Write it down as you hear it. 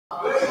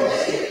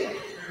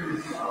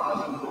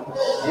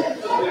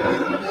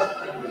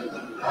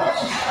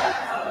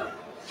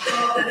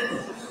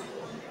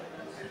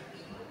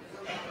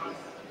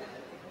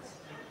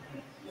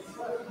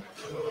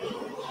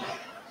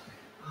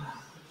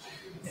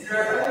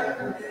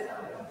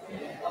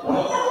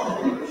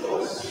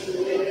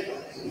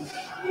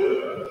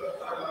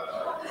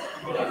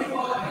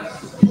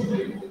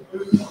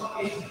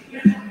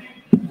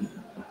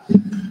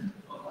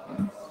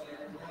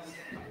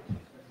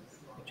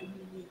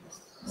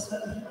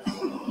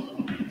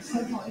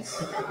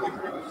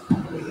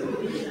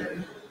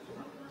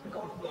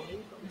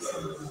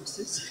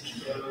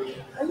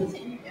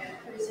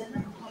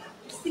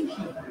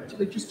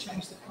We just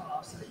changed the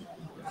car, so we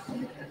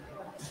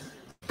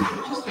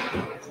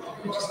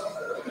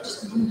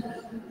just wonder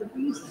the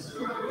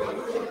reason.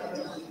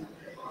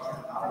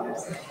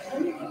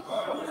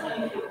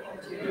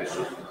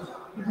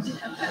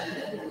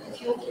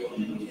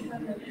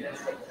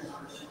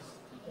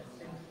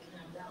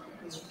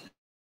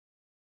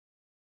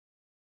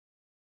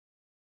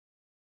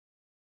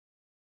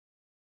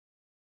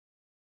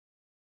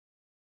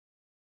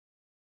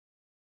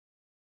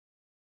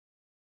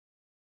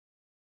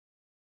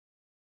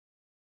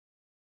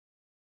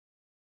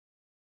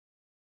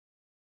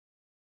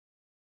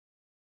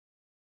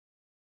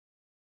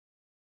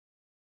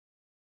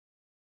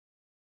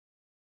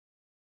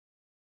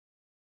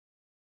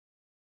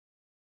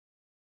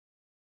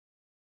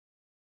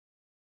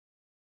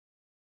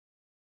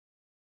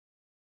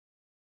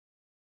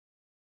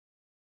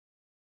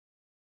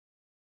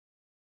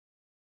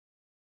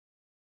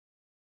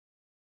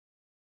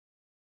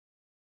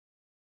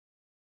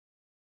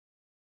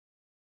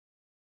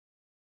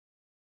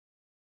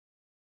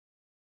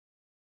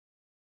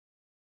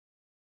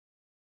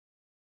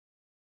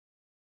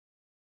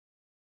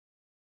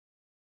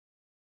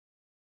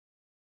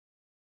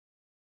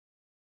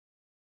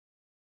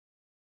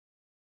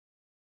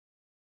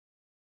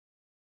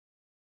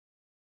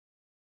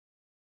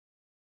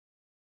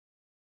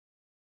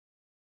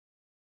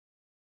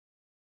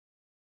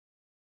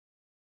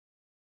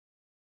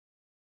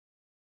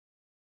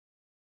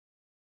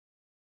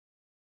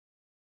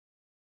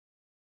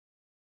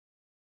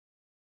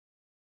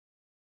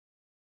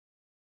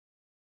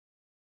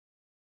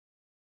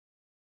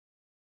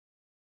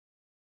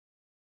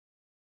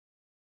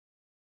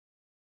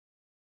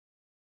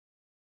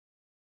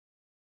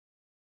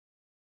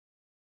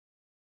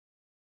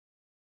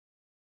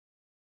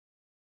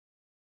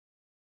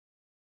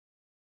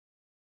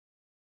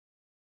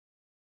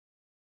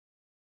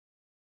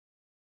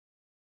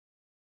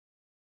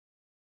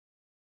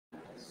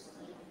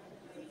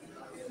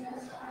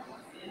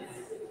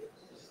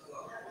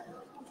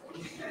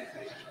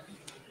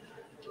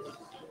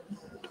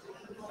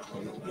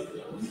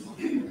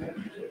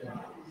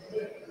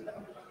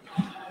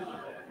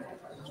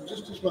 If you're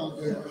just as well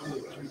going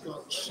ahead, we've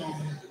got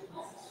some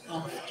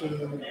after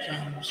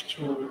Jan's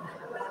talk,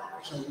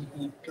 so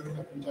we'll be going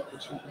up and down the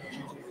two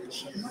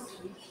pages.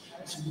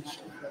 Some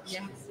stuff that's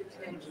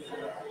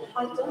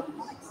I don't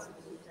like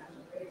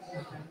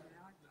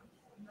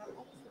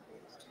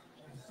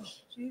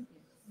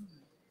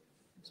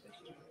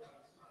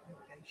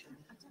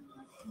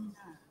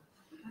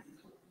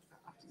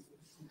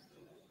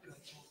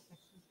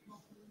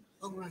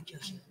oh, right,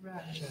 yes.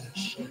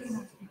 Yes.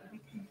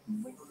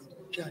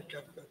 Jack,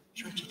 I've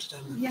tried to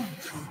stand with Yeah.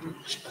 a few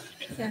weeks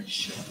back. Yeah,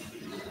 sure.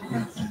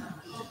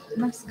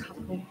 Most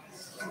couples,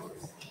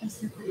 they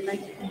said that they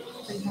like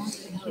to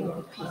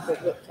hear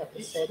People looked up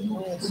and said,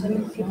 oh, so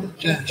many people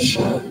Yes.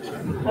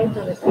 I've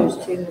done it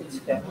those 2 weeks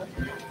ago.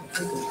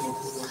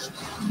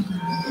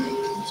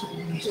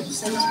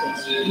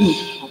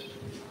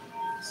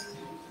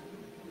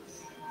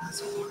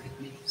 that's worried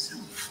me. So,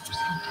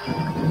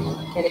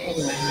 Get it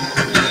anyway.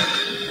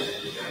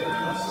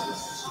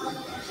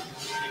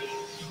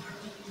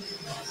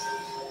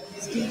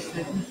 Steve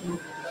said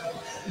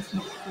he's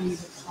not fully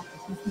recovered.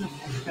 He's not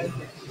got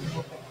COVID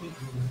anymore, but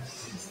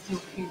he's still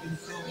feeling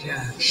sorry.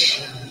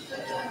 Yes.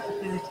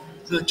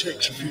 That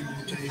takes a few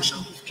more days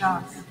off. It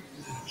does.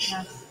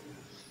 Yes.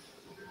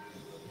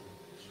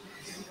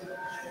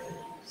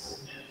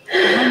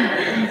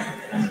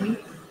 One week,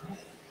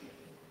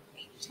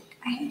 it took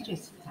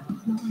ages for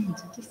that mind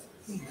to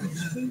disappear.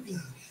 It's really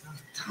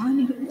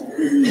tiny little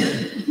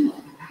thing.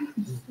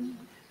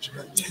 It's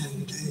about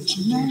 10 days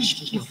at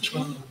least, it's not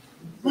 12.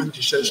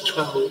 Randy says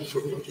 12 for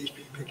what he's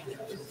been picking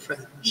up from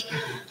friends.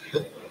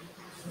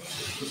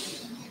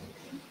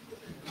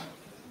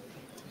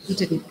 We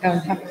didn't go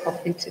and have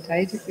coffee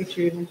today, did we,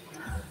 Julie?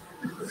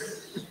 I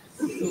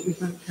thought we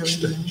won't go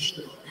in.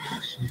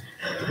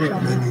 There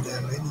weren't many there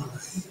anyway.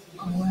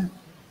 Oh, well.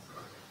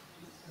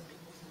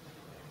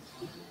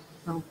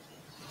 Well,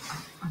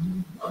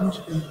 I'm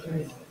just going to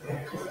go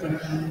Christine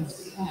down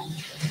to town,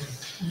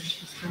 and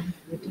she's going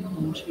for a dinner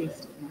on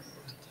Tuesday. And I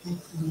said to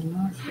take something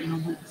nice, and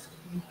I went to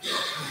school.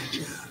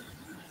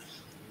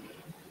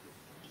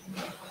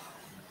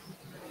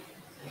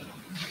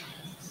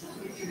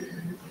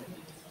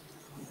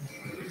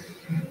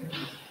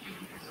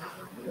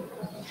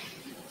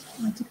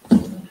 I did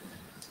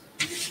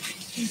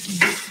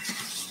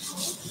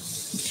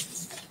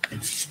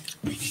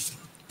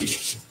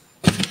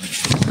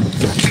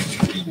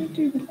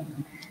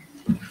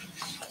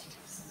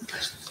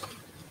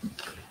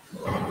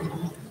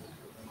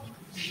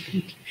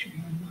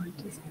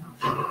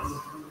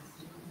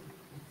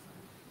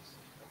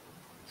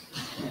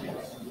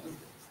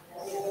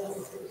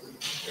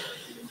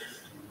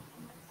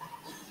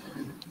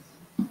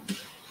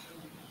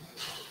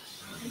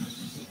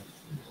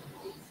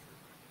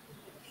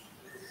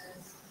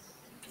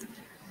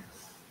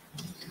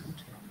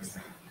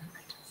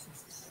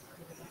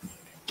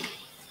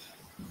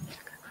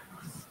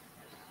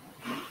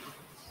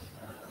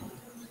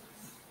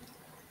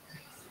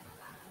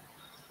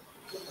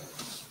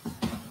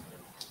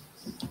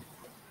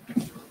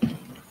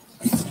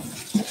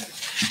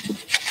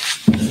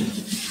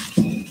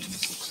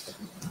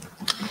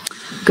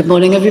Good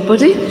morning,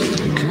 everybody.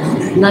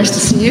 Nice to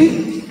see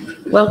you.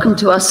 Welcome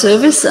to our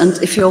service, and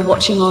if you're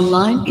watching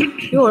online,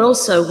 you are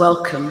also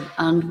welcome,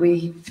 and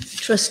we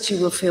trust you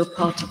will feel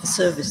part of the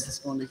service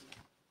this morning.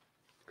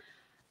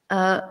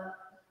 I'm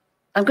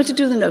going to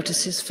do the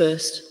notices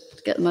first,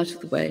 to get them out of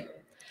the way.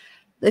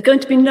 There's going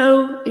to be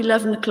no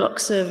 11 o'clock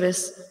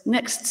service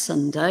next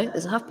Sunday.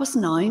 There's a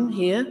 9:30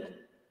 here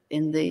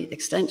in the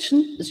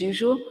extension, as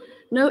usual.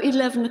 No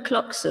 11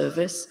 o'clock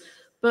service,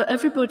 but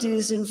everybody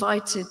is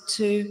invited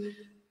to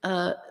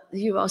the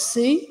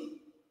URC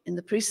in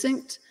the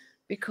precinct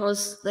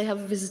because they have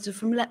a visitor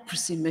from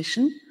Leprosy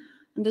Mission.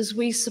 And as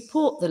we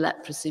support the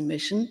Leprosy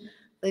Mission,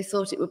 they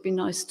thought it would be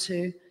nice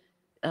to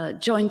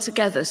join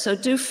together. So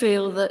do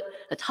feel that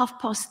at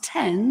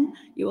 10:30,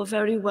 you are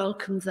very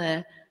welcome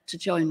there to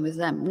join with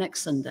them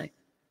next Sunday.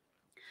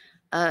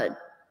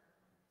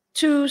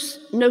 2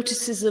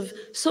 notices of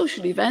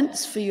social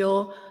events for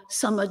your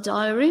summer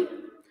diary.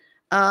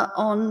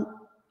 On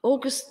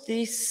August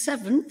the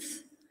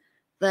 7th,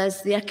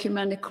 there's the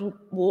ecumenical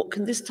walk,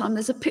 and this time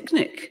there's a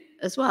picnic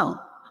as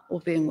well,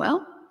 all being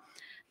well.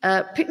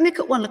 Picnic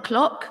at 1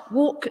 o'clock,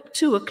 walk at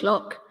 2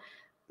 o'clock,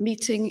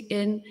 meeting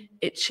in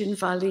Itchen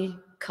Valley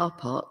Car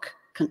Park,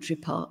 Country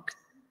Park.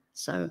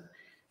 So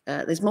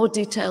there's more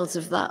details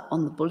of that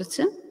on the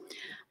bulletin.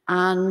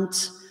 And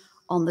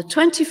on the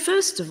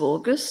 21st of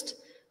August,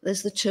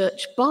 there's the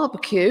church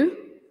barbecue,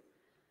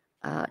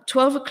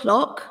 12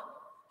 o'clock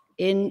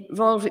in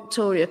Royal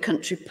Victoria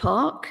Country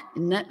Park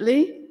in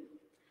Netley.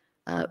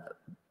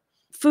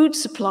 Food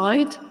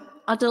supplied,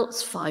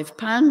 adults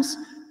 £5,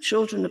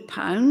 children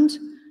 £1,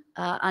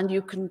 and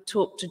you can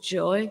talk to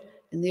Joy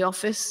in the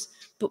office,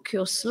 book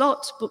your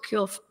slot, book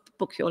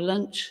your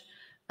lunch.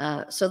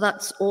 So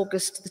that's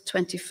August the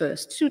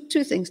 21st.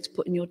 Two things to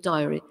put in your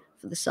diary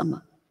for the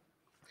summer.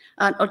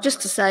 And or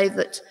just to say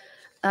that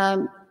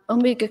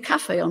Omega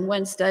Cafe on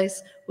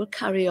Wednesdays will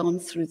carry on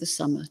through the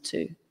summer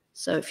too.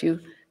 So if you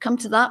come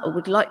to that or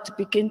would like to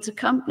begin to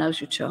come, now's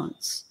your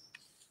chance.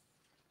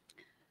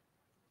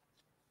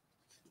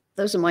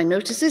 Those are my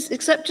notices,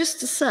 except just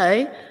to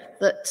say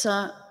that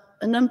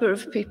a number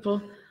of people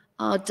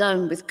are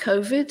down with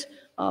COVID.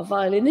 Our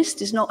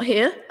violinist is not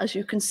here, as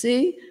you can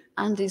see.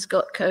 Andy's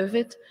got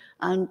COVID,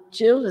 and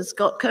Jill has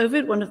got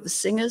COVID, one of the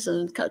singers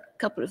and a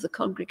couple of the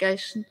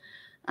congregation.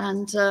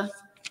 And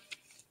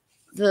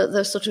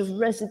the sort of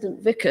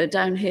resident vicar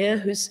down here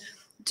who's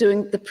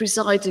doing the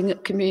presiding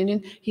at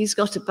communion, he's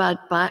got a bad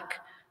back.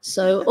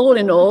 So all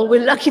in all,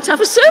 we're lucky to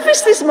have a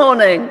service this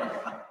morning.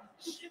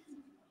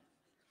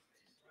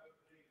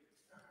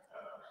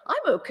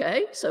 I'm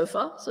okay so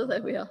far, so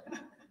there we are.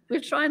 We'll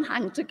try and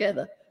hang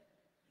together.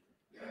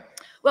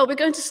 Well, we're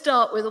going to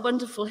start with a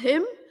wonderful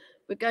hymn.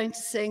 We're going to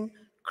sing,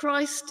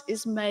 Christ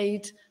is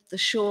made the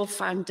sure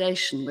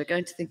foundation. We're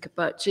going to think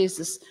about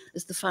Jesus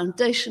as the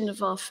foundation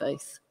of our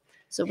faith.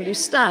 So will you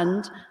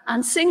stand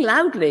and sing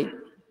loudly?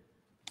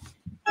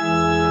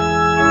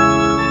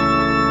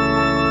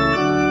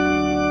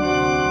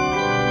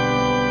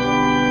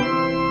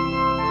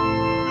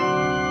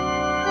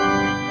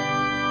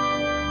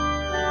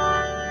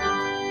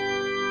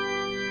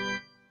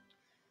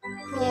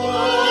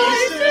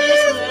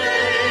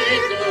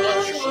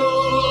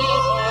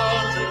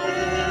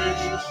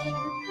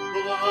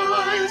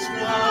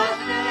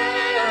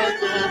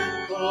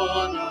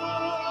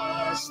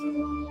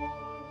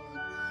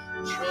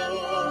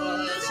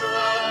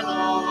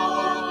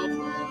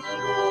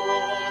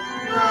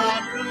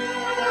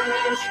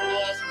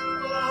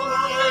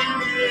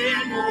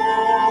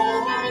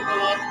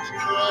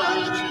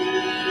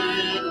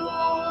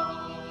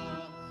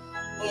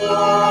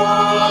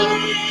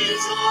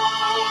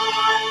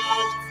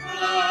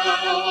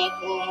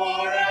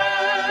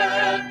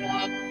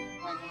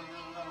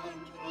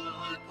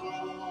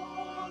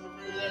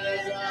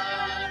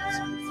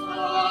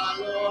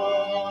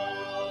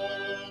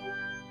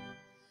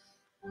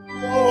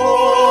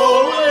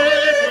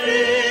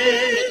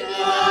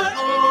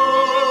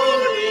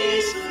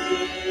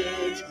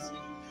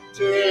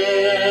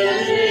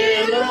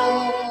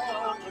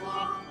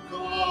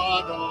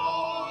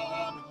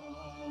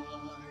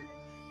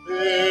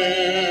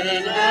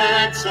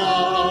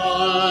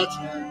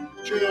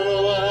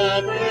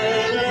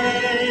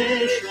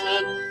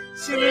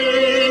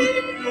 sing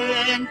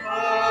in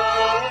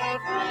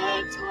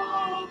perfect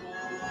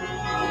harmony.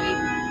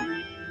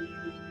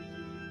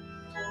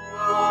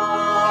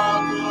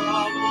 All the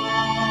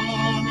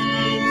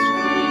morning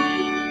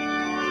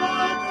sing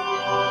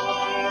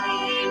adoring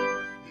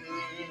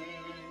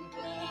in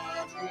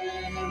glad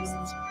hymns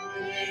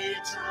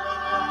eternally.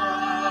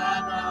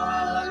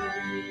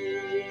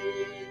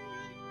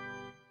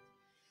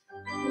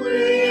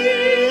 We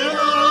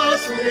are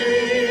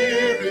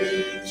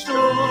living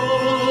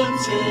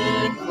stones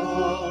in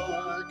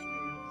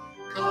vacuum.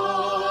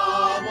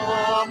 Come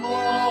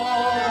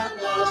among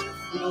us,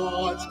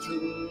 Lord, to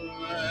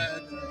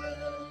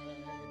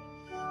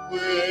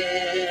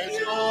with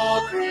your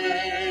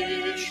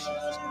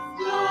gracious,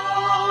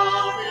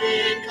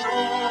 loving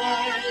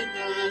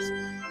kindness,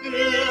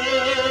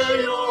 hear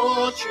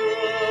your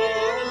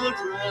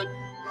children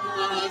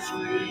as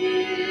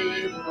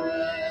we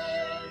pray.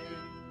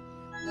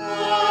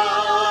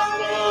 And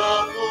the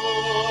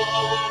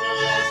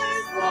fullness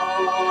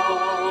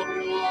from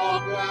your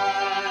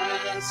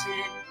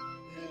blessing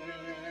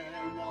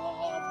in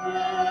our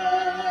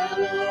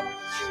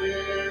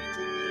fellowship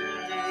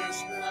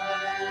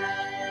display.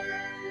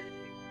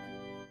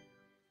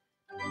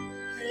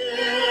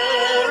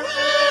 Hear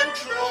and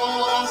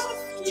trust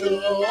to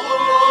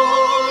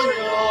all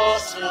your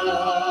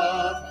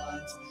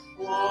servants,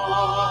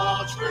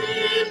 what we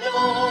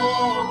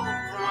long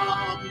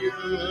from you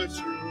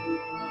today.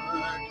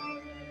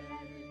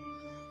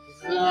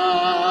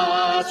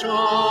 That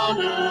on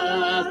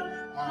earth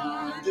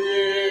and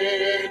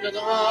in the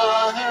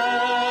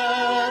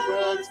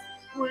heavens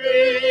we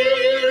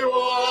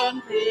one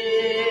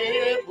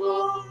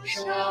people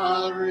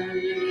shall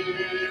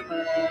remain,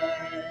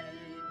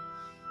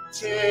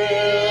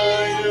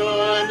 till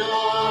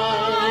united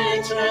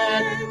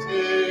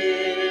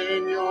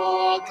in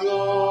your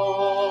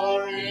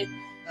glory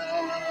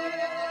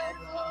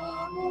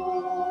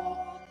evermore,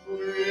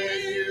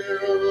 with you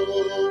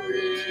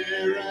we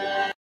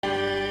reign.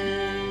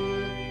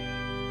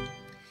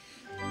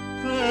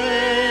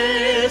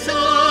 Praise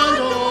and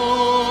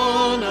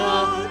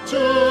honor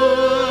to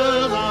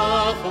the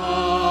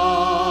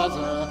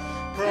Father,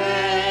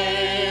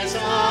 praise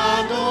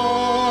and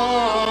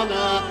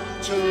honor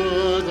to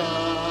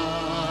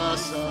the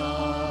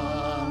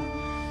Son,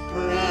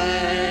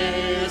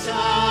 praise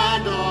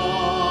and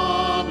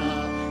honor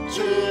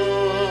to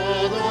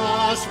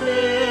the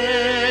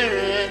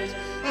Spirit,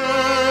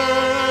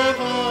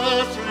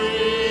 ever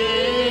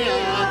three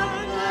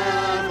and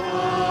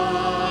ever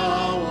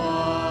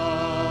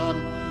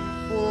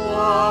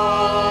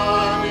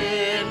one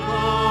in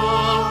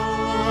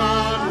power,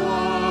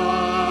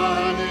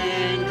 one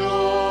in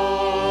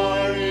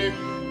glory,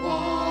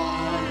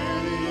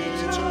 one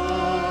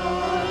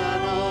eternal,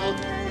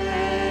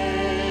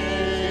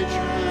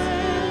 ages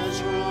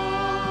run.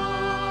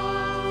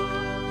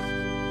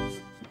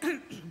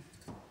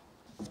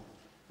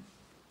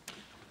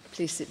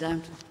 Please sit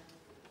down.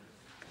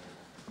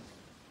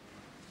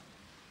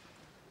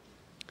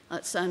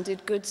 That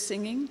sounded good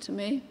singing to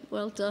me.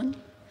 Well done.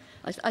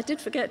 I did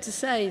forget to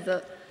say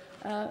that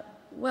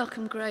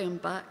welcome Graham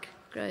back.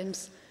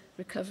 Graham's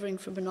recovering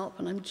from an op,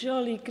 and I'm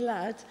jolly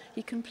glad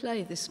he can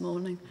play this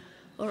morning,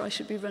 or I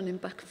should be running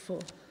back and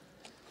forth.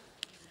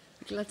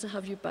 Glad to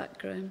have you back,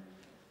 Graham.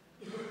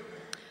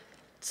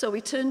 So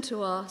we turn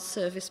to our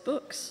service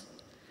books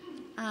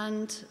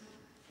and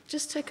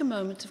just take a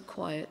moment of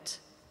quiet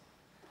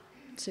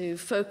to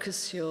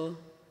focus your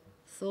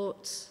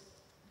thoughts,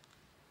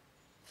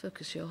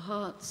 focus your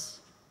hearts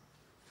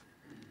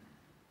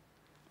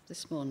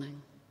this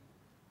morning.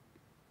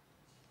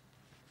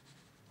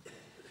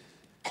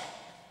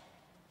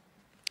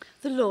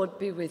 The Lord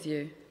be with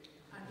you.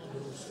 And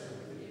also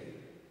with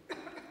you.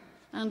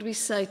 And we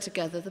say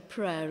together the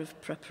prayer of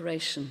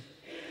preparation.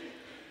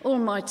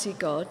 Almighty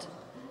God,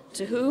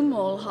 to whom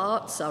all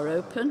hearts are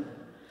open,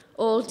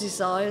 all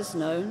desires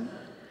known,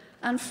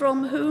 and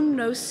from whom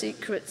no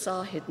secrets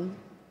are hidden,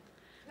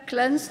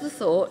 cleanse the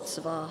thoughts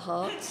of our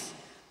hearts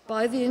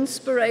by the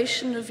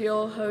inspiration of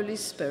your Holy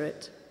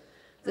Spirit,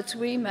 that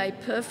we may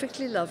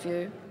perfectly love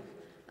you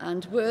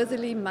and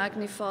worthily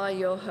magnify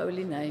your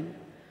holy name,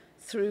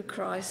 through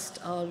Christ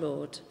our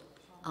Lord.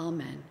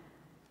 Amen.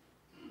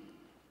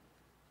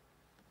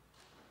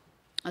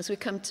 As we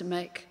come to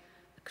make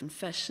a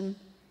confession,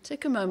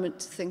 take a moment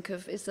to think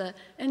of, is there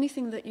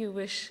anything that you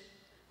wish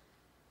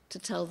to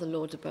tell the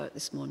Lord about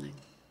this morning?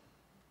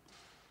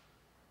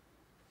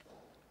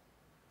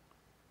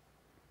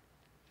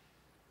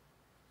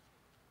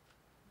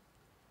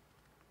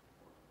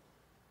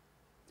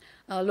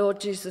 Our Lord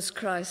Jesus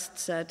Christ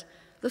said,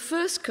 "The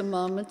first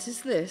commandment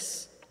is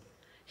this: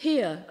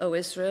 Hear, O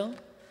Israel,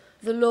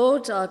 the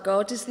Lord our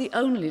God is the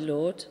only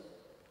Lord.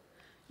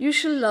 You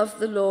shall love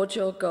the Lord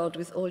your God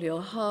with all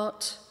your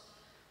heart,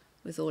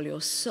 with all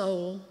your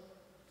soul,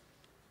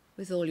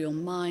 with all your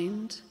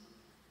mind,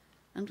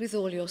 and with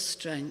all your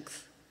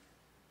strength.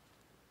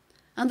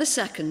 And the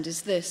second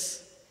is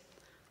this: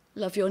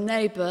 love your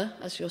neighbour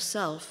as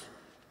yourself.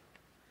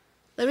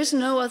 There is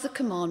no other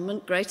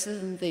commandment greater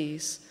than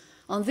these.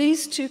 On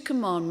these two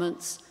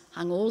commandments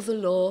hang all the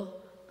law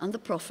and the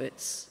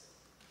prophets.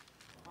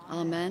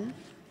 Amen.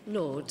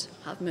 Lord,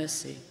 have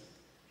mercy.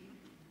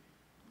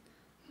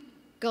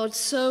 God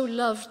so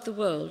loved the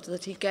world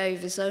that he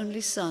gave his only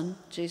Son,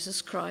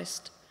 Jesus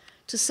Christ,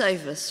 to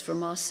save us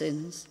from our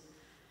sins,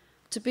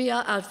 to be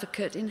our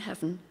advocate in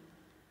heaven,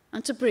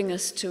 and to bring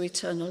us to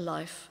eternal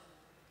life.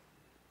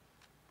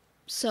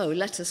 So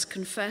let us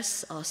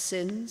confess our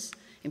sins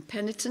in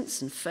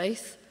penitence and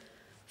faith,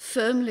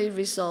 firmly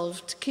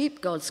resolved to keep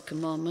God's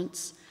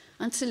commandments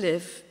and to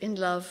live in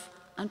love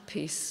and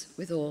peace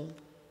with all.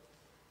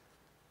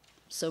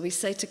 So we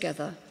say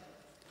together,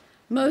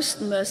 Most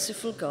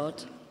merciful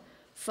God,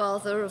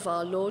 Father of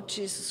our Lord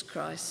Jesus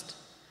Christ,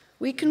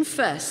 we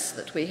confess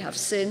that we have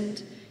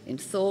sinned in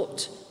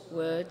thought,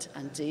 word,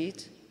 and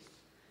deed.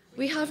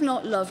 We have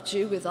not loved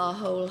you with our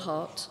whole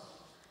heart.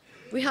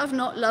 We have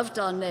not loved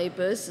our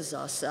neighbours as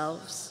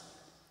ourselves.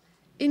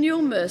 In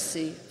your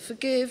mercy,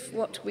 forgive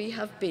what we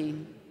have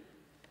been.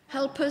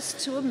 Help us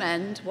to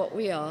amend what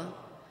we are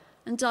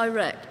and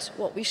direct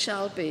what we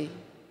shall be,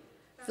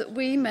 that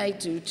we may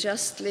do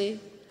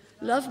justly,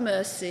 love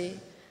mercy,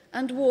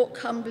 and walk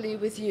humbly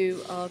with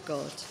you, our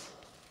God.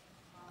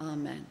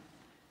 Amen.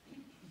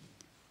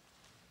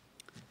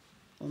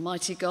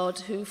 Almighty God,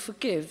 who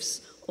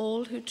forgives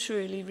all who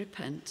truly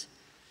repent,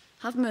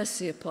 have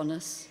mercy upon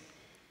us,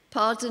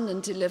 pardon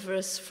and deliver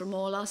us from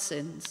all our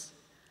sins,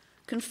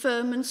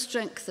 confirm and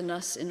strengthen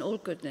us in all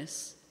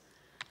goodness,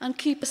 and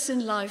keep us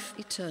in life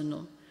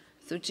eternal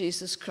through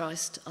Jesus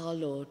Christ our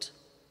Lord.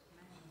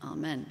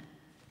 Amen.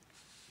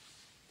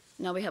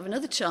 Now we have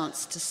another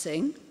chance to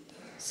sing,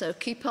 so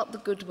keep up the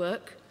good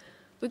work.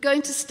 We're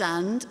going to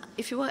stand,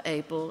 if you are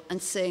able,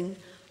 and sing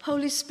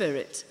Holy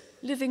Spirit,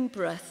 Living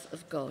Breath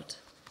of God.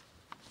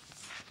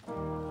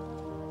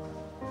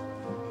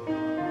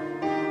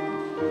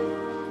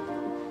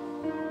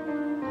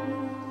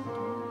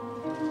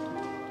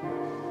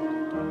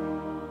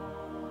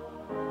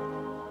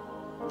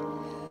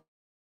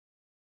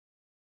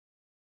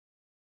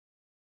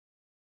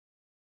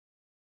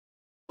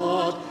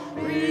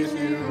 Breathe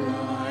new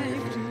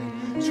life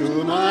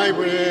to my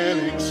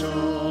willing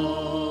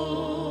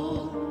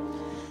soul.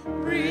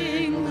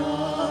 Bring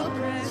the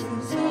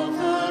presence of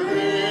the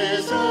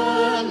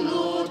risen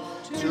Lord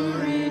to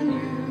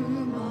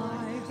renew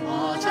my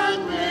heart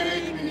and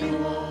make me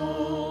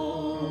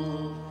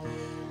whole.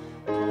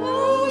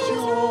 Cause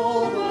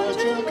your word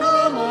to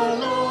come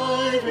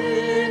alive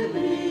in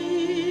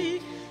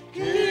me.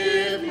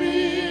 Give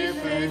me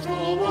faith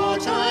for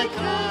what I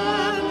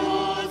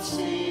cannot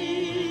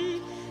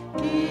see.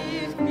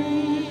 Give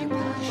me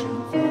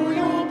passion for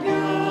your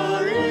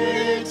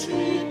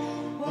purity,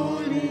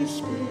 Holy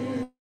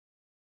Spirit.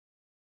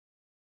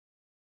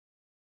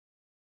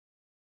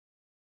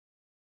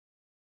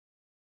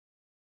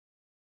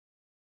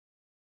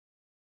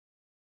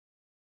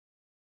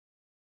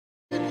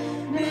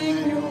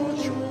 May your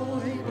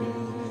joy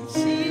be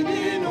seen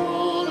in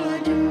all I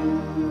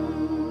do.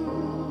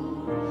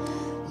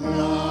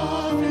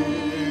 Love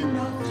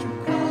enough to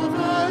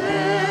cover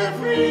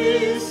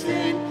every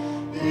sin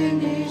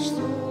in each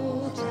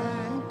thought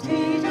and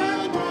deed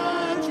and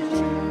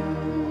attitude.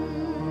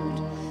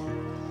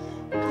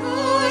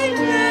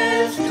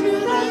 Kindness to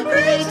the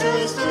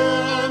greatest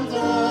and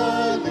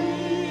the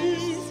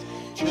least.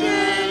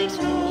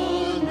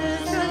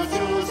 Gentleness that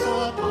shows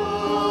the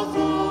path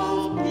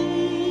of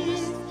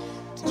peace.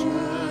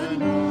 Turn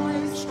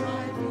my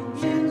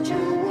strivings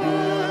into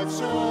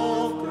words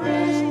of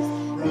grace.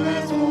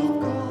 Breath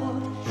of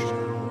God,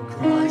 show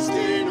Christ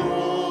in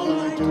all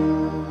I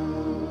do.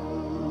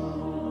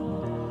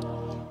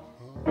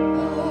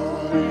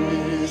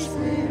 Holy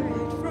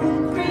Spirit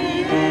from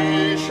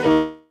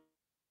creation.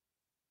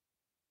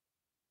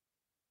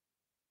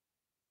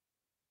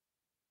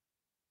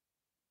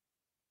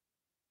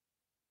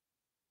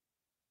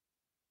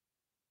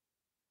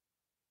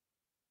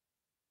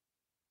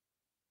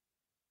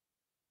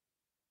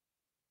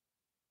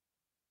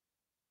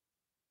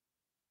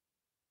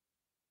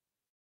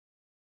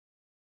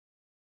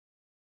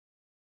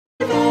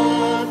 The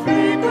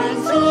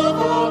fragrance of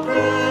our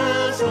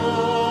prayers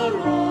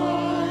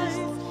arise.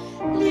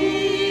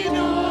 Lead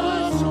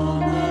us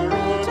on the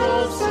road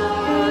of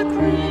sacrifice,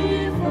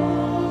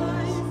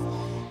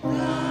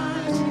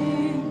 that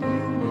in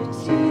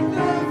unity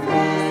the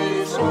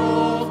face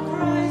of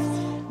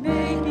Christ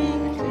may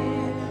be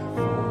clear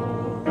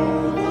for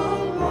all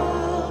the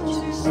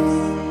world to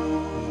see.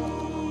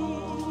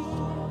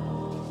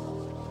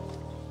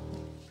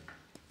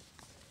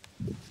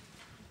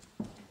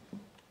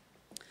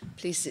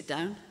 Please sit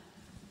down.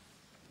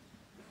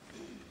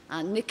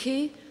 And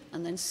Nikki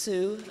and then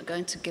Sue are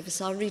going to give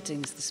us our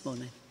readings this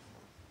morning.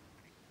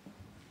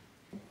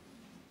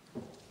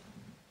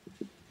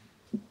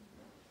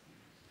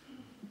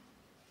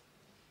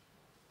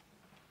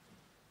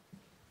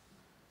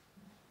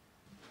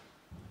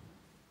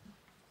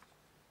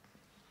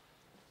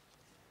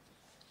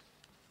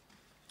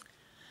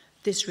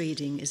 This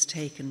reading is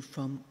taken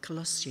from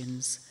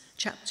Colossians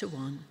chapter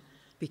 1,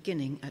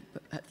 beginning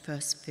at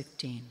verse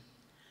 15.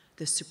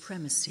 the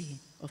supremacy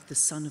of the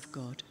Son of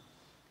God.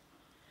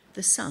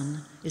 The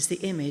Son is the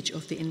image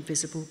of the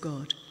invisible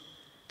God,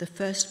 the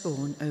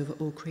firstborn over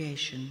all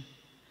creation.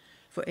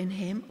 For in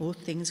him all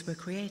things were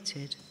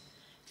created,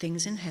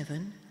 things in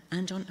heaven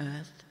and on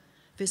earth,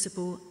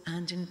 visible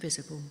and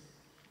invisible.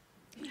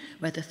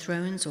 Whether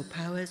thrones or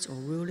powers or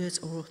rulers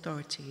or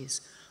authorities,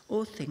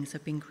 all things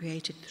have been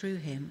created through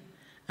him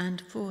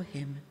and for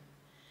him.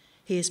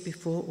 He is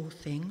before all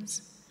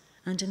things,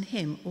 and in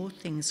him all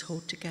things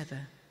hold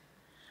together.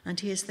 And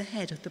he is the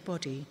head of the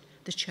body,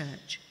 the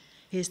church.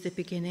 He is the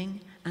beginning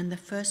and the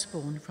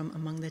firstborn from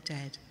among the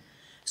dead,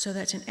 so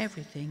that in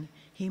everything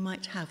he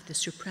might have the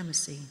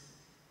supremacy.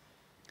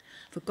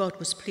 For God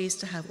was pleased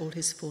to have all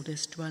his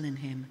fullness dwell in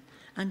him,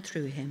 and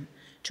through him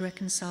to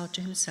reconcile to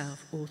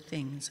himself all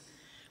things,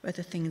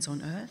 whether things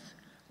on earth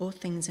or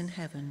things in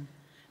heaven,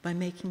 by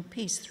making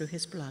peace through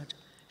his blood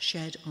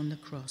shed on the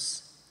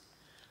cross.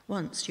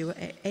 Once you were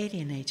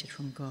alienated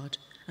from God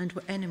and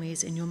were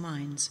enemies in your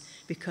minds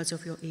because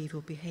of your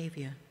evil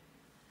behavior.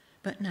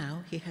 But now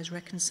he has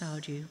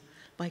reconciled you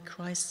by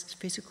Christ's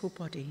physical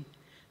body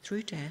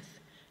through death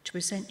to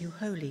present you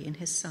holy in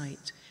his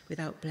sight,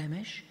 without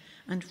blemish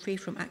and free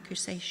from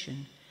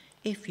accusation,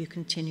 if you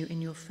continue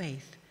in your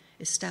faith,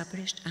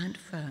 established and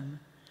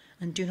firm,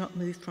 and do not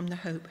move from the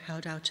hope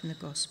held out in the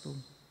gospel.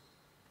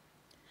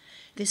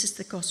 This is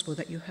the gospel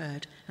that you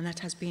heard and that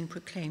has been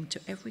proclaimed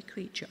to every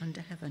creature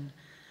under heaven,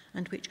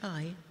 and which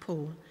I,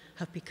 Paul,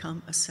 have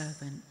become a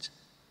servant.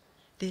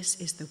 This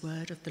is the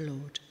word of the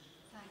Lord.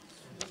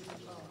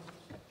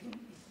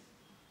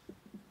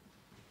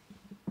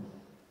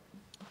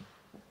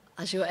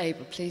 As you are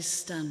able, please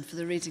stand for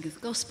the reading of the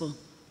gospel.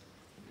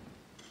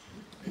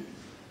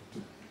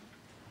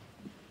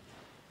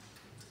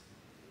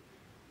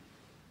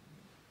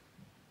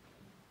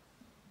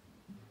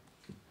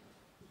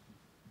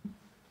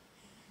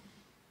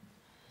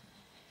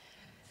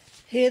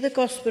 Hear the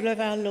gospel of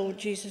our Lord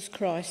Jesus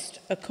Christ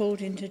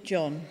according to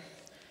John.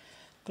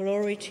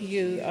 Glory to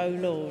you, O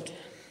Lord.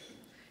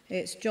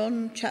 It's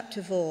John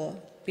chapter 4,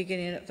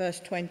 beginning at verse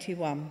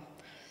 21.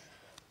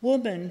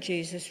 Woman,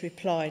 Jesus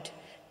replied,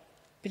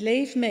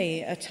 believe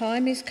me, a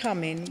time is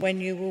coming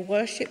when you will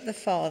worship the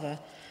Father,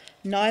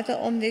 neither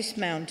on this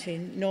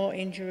mountain nor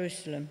in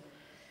Jerusalem.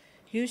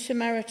 You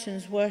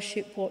Samaritans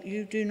worship what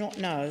you do not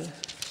know.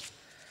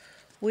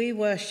 We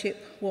worship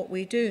what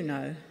we do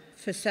know,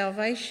 for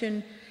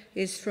salvation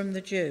is from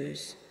the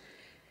Jews.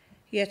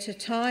 Yet a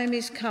time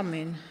is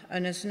coming,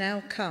 and has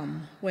now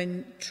come,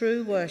 when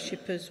true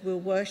worshippers will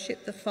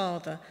worship the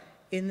Father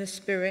in the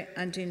Spirit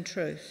and in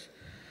truth,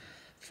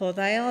 for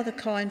they are the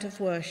kind of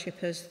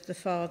worshippers the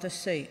Father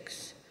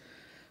seeks.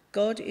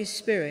 God is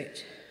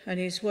Spirit, and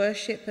his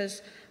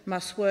worshippers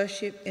must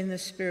worship in the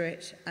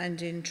Spirit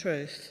and in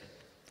truth.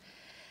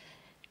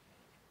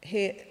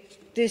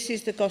 This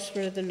is the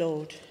gospel of the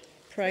Lord.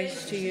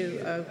 Praise to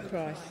you, O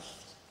Christ.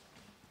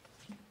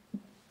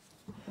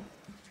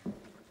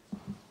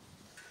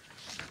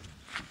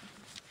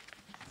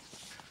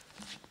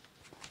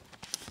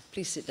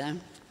 Please sit down.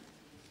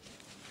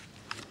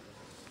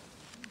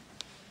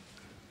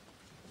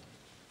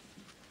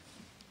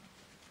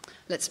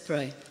 Let's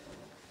pray.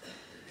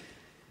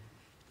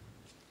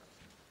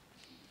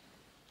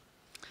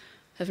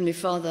 Heavenly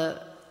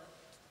Father,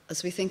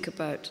 as we think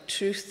about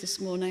truth this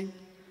morning,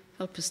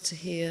 help us to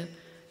hear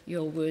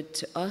your word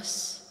to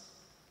us.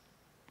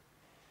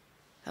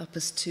 Help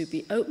us to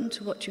be open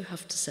to what you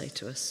have to say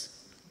to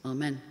us.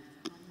 Amen.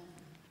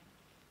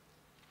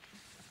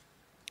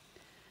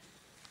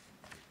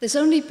 There's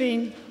only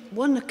been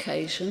one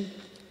occasion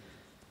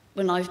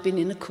when I've been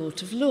in a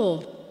court of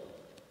law.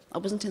 I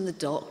wasn't in the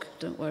dock,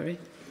 don't worry.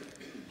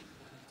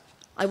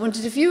 I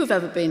wondered if you have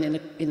ever been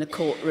in a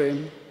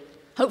courtroom.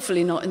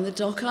 Hopefully not in the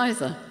dock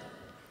either.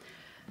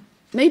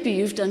 Maybe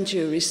you've done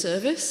jury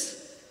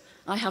service.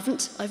 I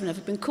haven't. I've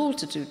never been called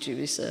to do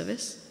jury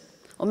service.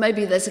 Or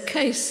maybe there's a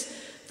case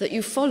that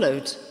you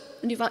followed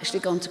and you've actually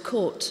gone to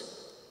court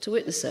to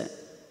witness it.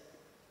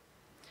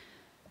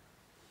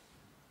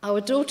 Our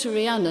daughter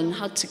Rhiannon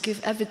had to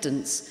give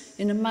evidence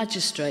in a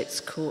magistrate's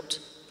court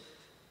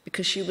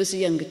because she was a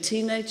younger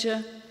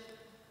teenager.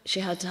 She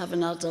had to have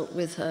an adult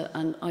with her,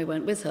 and I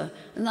went with her.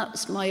 And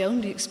that's my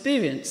only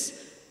experience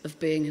of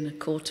being in a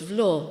court of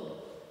law.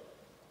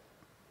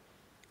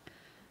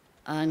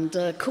 And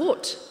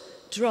court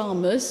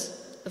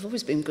dramas have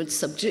always been good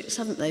subjects,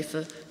 haven't they,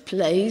 for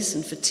plays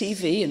and for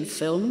TV and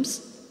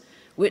films.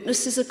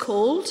 Witnesses are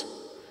called,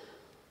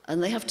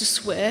 and they have to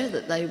swear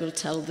that they will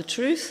tell the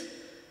truth,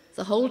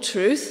 the whole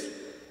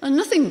truth, and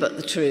nothing but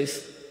the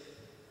truth.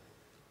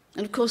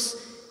 And of course,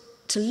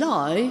 to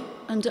lie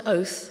under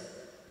oath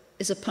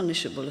is a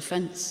punishable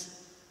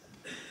offence.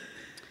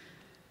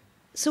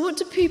 So what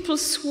do people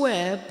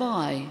swear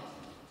by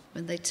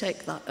when they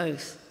take that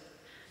oath?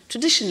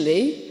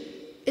 Traditionally,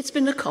 it's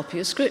been a copy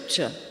of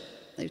Scripture.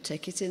 They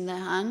take it in their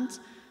hand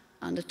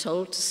and are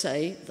told to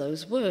say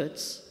those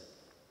words.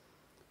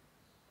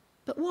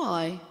 But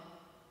why?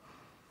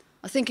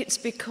 I think it's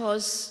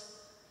because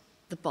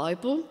the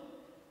Bible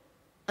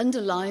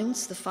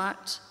underlines the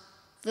fact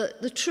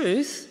that the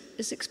truth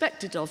is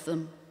expected of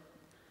them,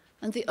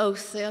 and the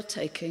oath they are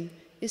taking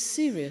is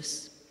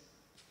serious.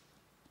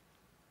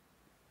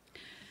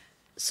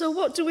 So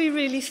what do we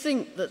really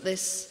think that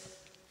this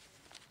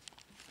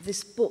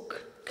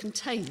book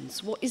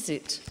contains? What is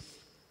it?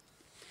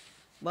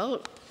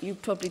 Well, you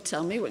probably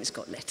tell me, well, it's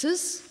got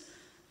letters,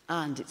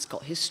 and it's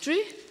got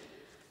history,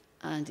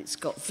 and it's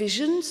got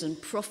visions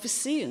and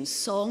prophecy and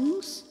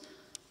songs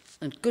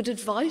and good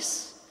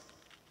advice.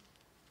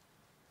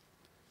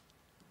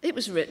 It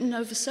was written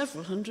over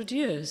several hundred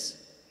years.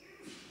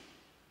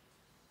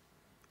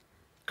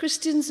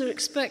 Christians are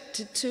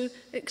expected to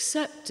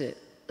accept it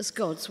as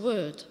God's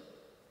word.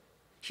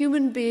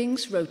 Human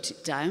beings wrote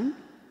it down,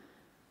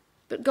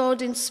 but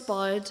God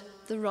inspired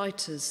the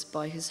writers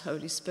by his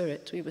Holy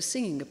Spirit. We were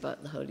singing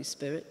about the Holy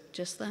Spirit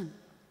just then.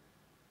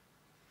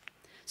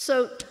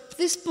 So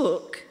this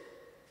book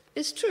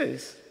is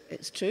truth.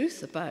 It's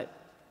truth about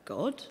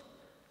God,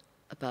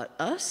 about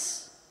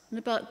us, and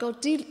about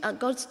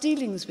God's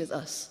dealings with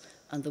us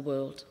and the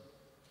world.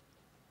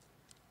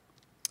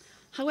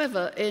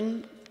 However,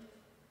 in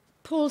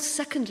Paul's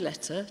second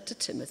letter to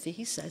Timothy,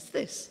 he says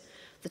this: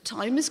 "The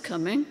time is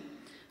coming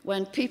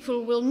when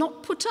people will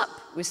not put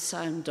up with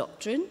sound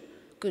doctrine,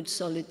 good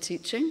solid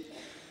teaching,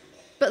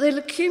 but they'll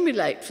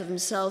accumulate for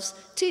themselves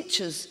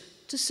teachers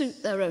to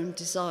suit their own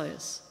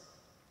desires."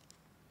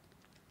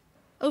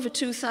 Over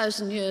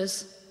 2,000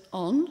 years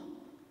on,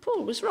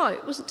 Paul was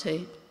right, wasn't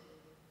he?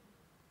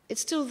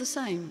 It's still the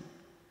same.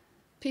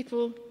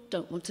 People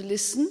don't want to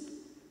listen,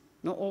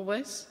 not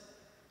always.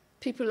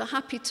 People are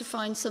happy to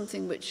find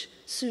something which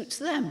suits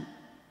them.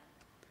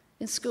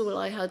 In school,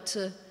 I had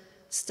to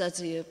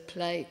study a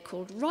play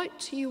called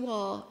Right You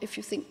Are If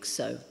You Think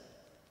So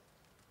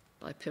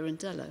by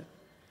Pirandello.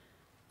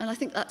 And I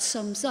think that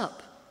sums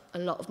up a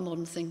lot of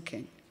modern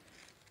thinking.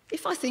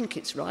 If I think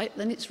it's right,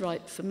 then it's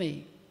right for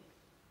me.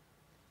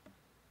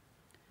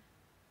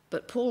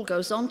 But Paul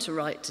goes on to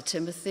write to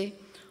Timothy,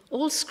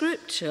 "All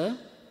scripture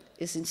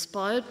is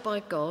inspired by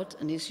God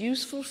and is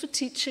useful for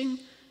teaching,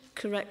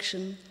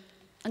 correction,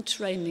 and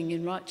training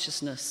in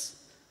righteousness."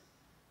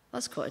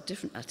 That's quite a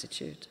different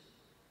attitude.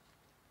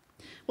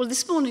 Well,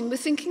 this morning we're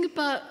thinking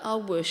about our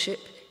worship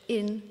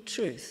in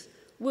truth,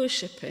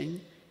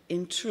 worshipping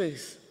in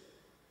truth.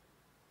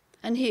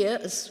 And here,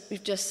 as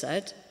we've just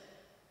said,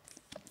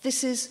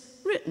 this is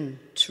written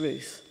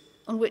truth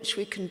on which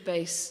we can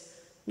base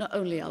not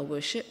only our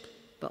worship,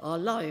 but our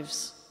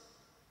lives.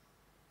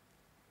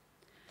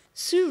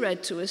 Sue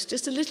read to us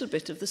just a little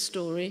bit of the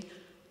story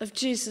of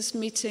Jesus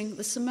meeting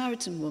the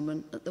Samaritan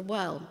woman at the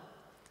well.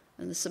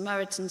 And the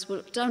Samaritans were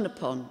looked down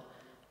upon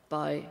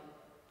by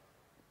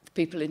the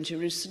people in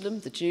Jerusalem,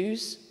 the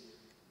Jews.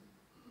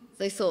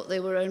 They thought they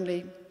were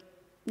only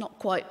not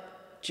quite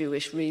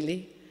Jewish,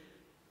 really.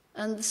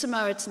 And the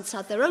Samaritans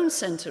had their own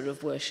centre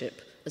of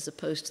worship as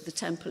opposed to the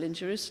temple in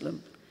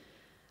Jerusalem.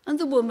 And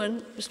the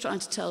woman was trying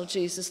to tell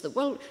Jesus that,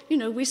 well, you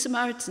know, we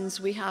Samaritans,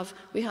 we have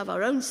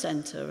our own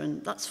centre,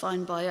 and that's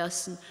fine by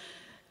us. And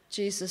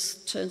Jesus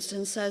turns to her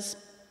and says,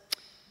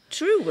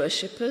 "True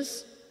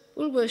worshippers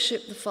will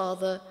worship the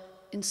Father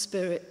in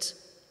spirit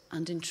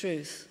and in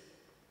truth."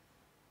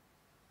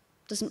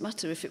 Doesn't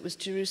matter if it was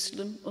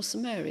Jerusalem or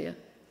Samaria,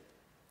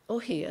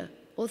 or here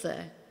or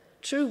there.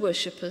 True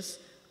worshippers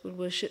will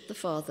worship the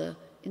Father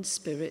in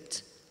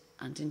spirit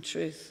and in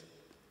truth.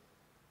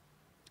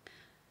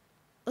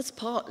 That's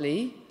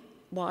partly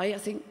why I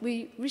think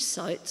we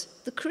recite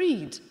the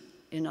Creed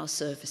in our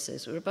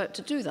services. We're about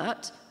to do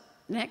that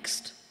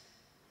next.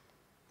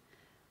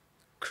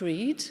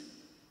 Creed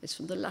is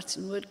from the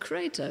Latin word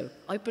credo,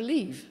 I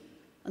believe,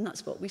 and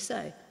that's what we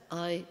say,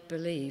 I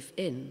believe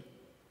in.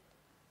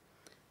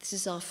 This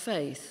is our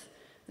faith.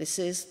 This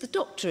is the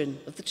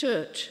doctrine of the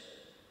church.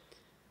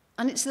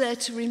 And it's there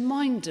to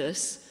remind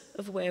us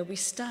of where we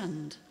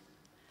stand.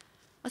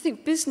 I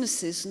think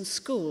businesses and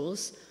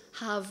schools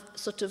have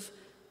sort of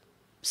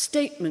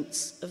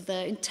statements of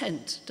their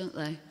intent, don't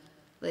they?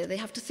 They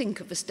have to think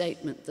of a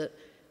statement that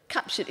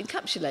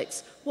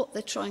encapsulates what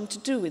they're trying to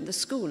do in the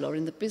school or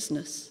in the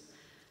business.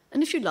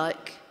 And if you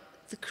like,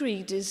 the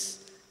Creed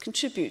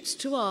contributes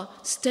to our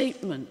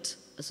statement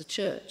as a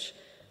church.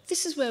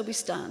 This is where we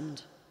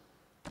stand.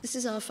 This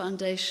is our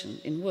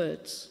foundation in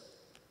words.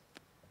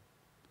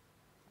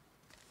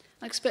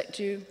 I expect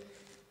you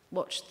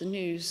watched the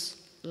news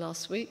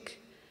last week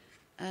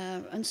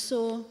and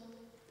saw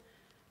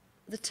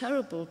the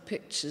terrible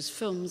pictures,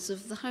 films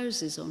of the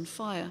houses on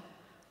fire,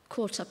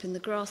 caught up in the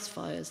grass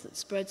fires that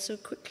spread so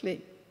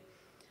quickly.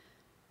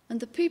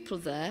 And the people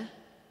there,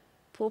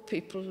 poor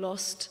people,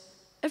 lost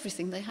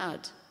everything they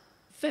had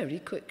very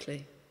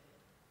quickly.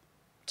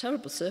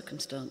 Terrible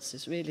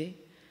circumstances, really.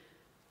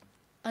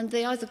 And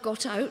they either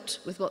got out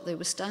with what they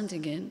were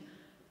standing in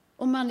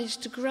or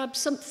managed to grab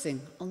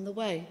something on the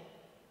way.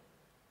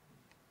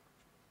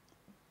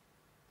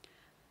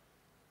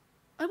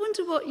 I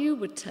wonder what you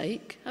would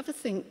take. Have a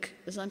think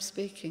as I'm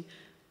speaking.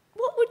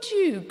 What would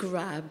you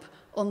grab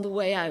on the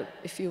way out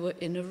if you were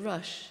in a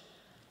rush?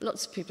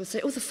 Lots of people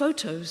say, oh, the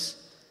photos,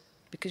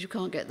 because you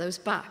can't get those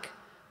back.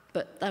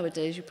 But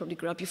nowadays you probably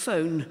grab your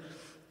phone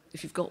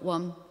if you've got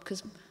one,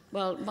 because,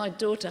 well, my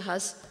daughter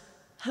has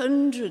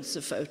hundreds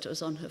of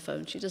photos on her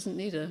phone. She doesn't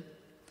need a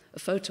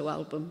photo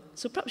album.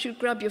 So perhaps you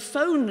grab your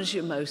phone as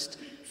your most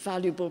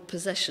valuable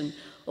possession.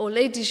 Or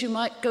ladies, you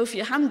might go for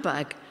your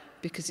handbag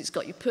because it's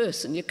got your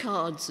purse and your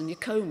cards and your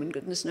comb and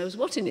goodness knows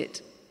what in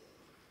it.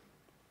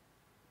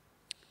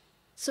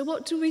 So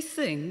what do we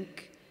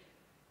think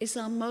is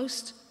our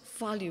most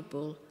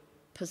valuable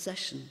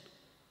possession?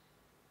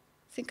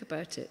 Think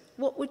about it.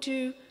 What would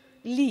you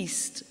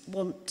least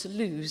want to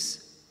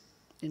lose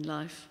in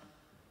life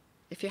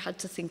if you had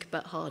to think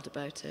hard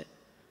about it?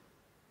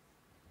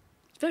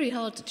 It's very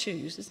hard to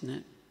choose, isn't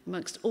it,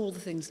 amongst all the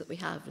things that we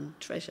have and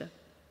treasure.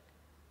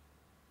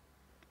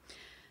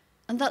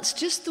 And that's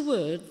just the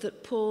word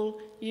that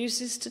Paul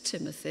uses to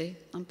Timothy.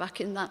 I'm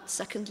back in that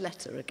second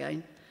letter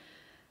again.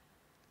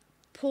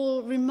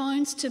 Paul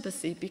reminds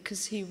Timothy,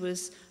 because he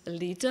was a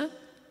leader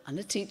and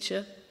a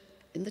teacher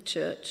in the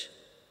church,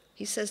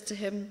 he says to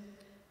him,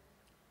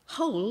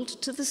 hold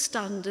to the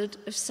standard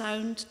of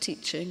sound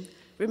teaching.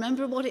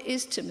 Remember what it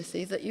is,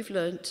 Timothy, that you've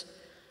learnt,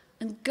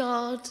 and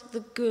guard the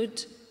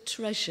good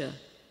treasure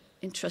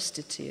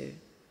entrusted to you,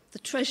 the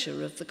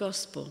treasure of the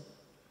gospel.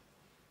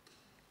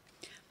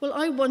 Well,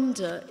 I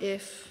wonder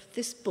if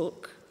this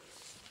book,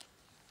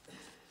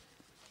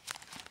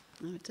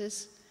 there it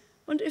is,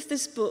 wonder if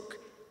this book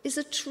is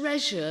a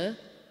treasure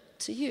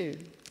to you.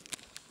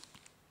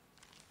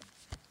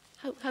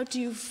 How do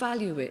you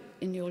value it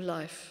in your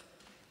life?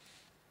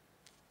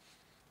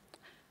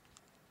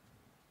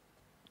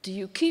 Do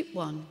you keep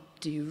one?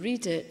 Do you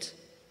read it?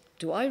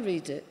 Do I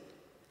read it?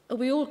 Are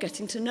we all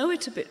getting to know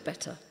it a bit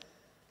better?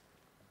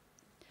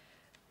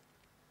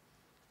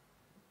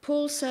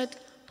 Paul said,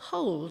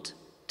 hold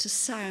to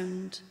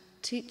sound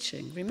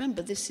teaching.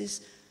 Remember, this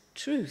is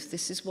truth.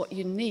 This is what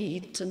you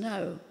need to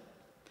know.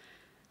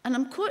 And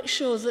I'm quite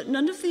sure that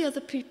none of the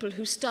other people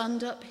who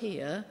stand up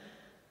here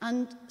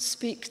and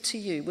speak to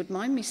you would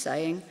mind me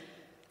saying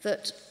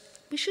that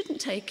we shouldn't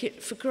take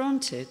it for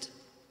granted,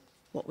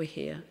 what we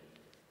hear.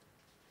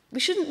 We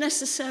shouldn't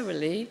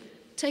necessarily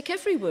take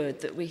every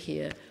word that we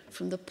hear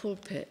from the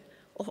pulpit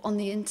or on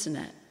the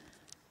internet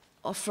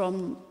or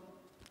from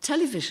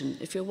television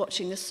if you're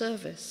watching a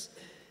service.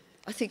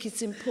 I think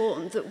it's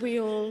important that we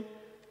all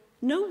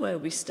know where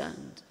we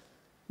stand,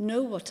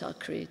 know what our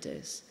creed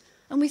is,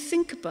 and we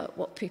think about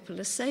what people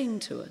are saying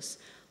to us.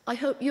 I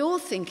hope you're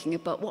thinking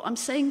about what I'm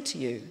saying to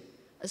you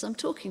as I'm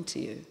talking to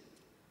you.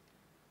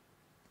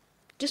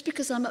 Just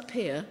because I'm up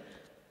here,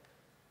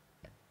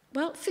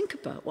 well, think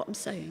about what I'm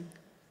saying.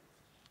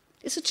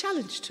 It's a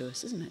challenge to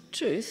us, isn't it?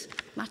 Truth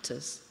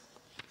matters.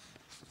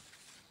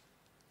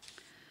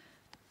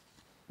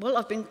 Well,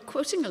 I've been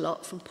quoting a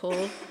lot from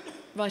Paul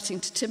writing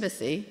to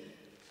Timothy,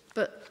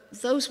 but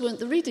those weren't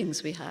the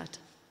readings we had.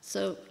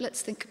 So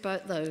let's think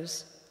about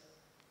those.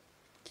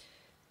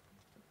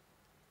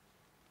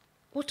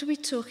 What are we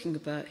talking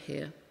about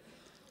here?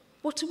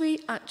 What are we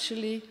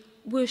actually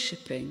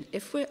worshipping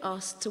if we're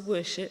asked to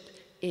worship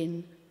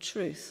in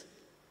truth?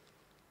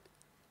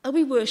 Are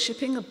we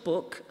worshipping a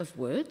book of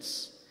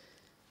words?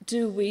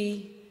 Do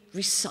we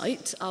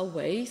recite our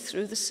way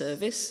through the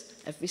service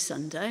every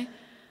Sunday?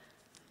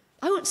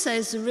 I won't say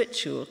as a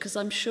ritual, because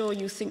I'm sure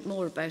you think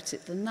more about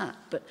it than that,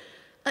 but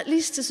at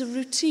least as a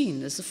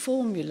routine, as a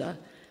formula.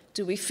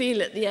 Do we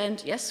feel at the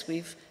end, yes,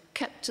 we've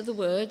kept to the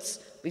words,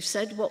 we've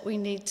said what we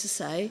need to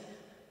say.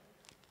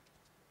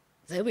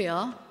 There we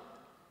are.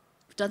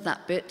 We've done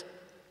that bit.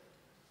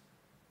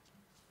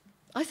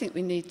 I think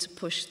we need to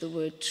push the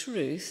word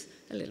truth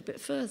a little bit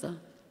further.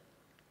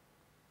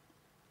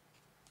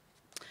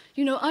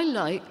 You know, I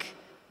like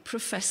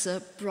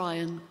Professor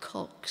Brian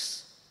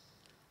Cox.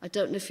 I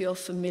don't know if you're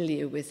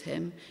familiar with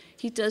him.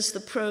 He does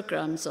the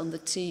programs on the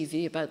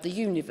TV about the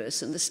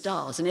universe and the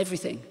stars and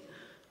everything.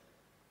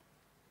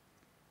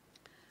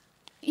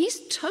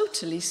 He's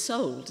totally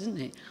sold, isn't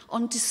he,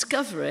 on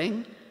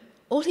discovering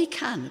all he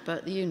can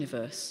about the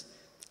universe,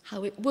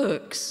 how it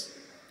works,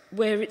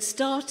 where it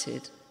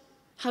started,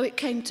 how it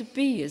came to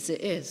be as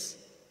it is.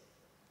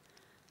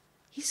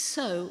 He's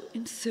so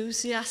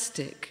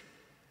enthusiastic.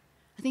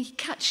 I think he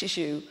catches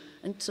you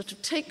and sort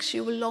of takes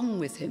you along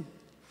with him.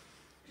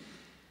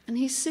 And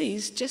he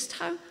sees just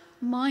how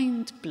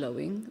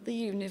mind-blowing the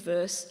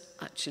universe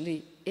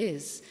actually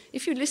is.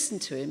 If you listen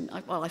to him,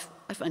 I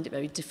find it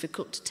very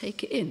difficult to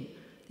take it in,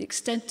 the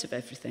extent of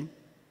everything.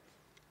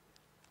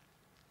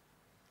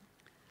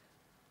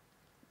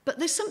 But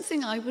there's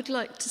something I would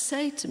like to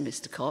say to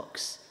Mr.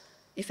 Cox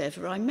if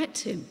ever I met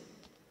him.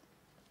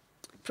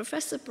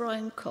 Professor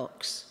Brian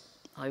Cox,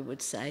 I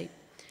would say,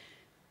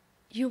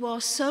 you are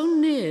so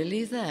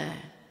nearly there.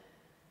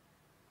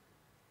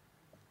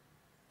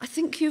 I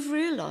think you've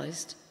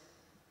realised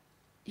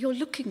you're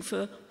looking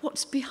for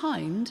what's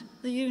behind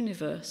the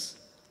universe.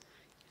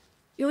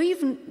 You're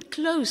even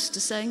close to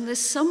saying there's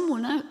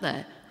someone out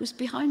there who's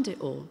behind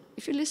it all.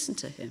 If you listen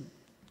to him,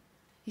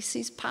 he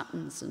sees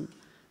patterns and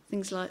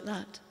things like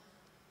that.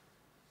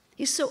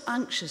 He's so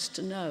anxious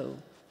to know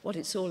what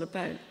it's all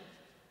about.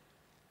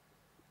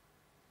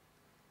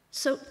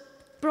 So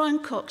Brian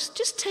Cox,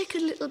 just take a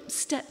little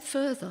step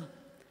further.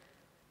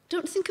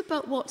 Don't think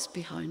about what's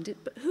behind it,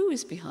 but who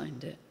is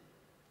behind it.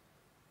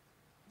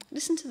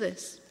 Listen to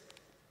this.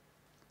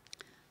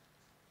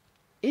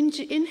 In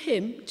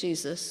him,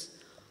 Jesus,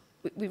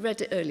 we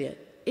read it earlier,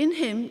 in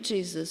him,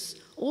 Jesus,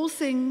 all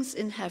things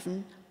in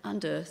heaven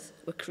and earth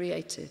were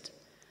created,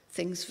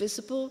 things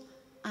visible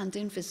and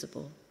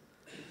invisible.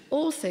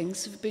 All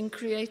things have been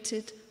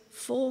created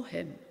for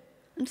him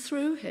and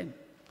through him.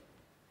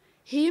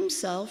 He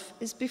himself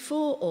is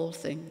before all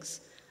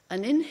things,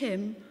 and in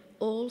him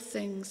all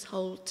things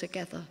hold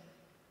together.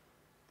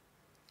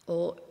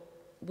 Or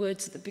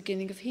words at the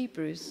beginning of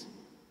Hebrews.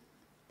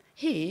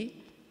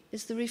 He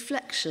is the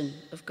reflection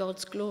of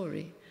God's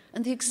glory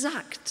and the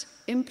exact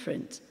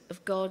imprint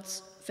of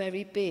God's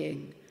very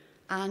being,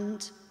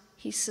 and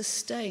he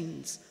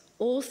sustains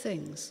all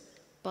things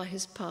by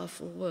his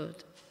powerful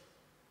word.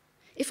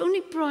 If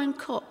only Brian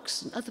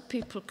Cox and other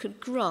people could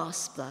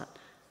grasp that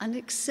and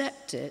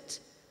accept it,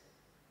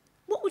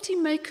 what would he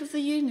make of the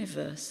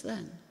universe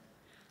then?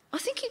 I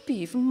think he'd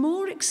be even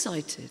more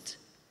excited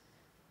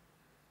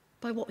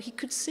by what he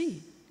could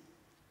see.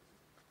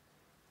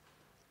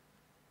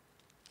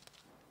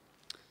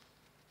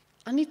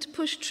 I need to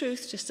push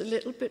truth just a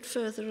little bit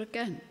further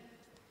again.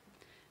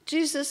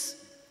 Jesus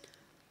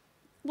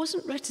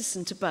wasn't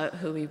reticent about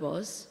who he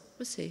was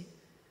he?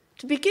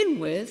 To begin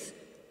with,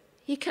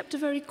 he kept a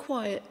very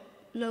quiet,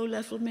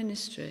 low-level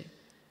ministry.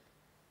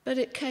 But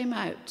it came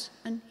out,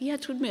 and he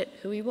had to admit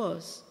who he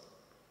was.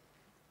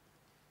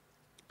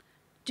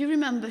 Do you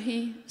remember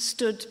he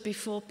stood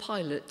before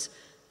Pilate,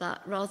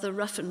 that rather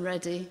rough and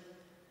ready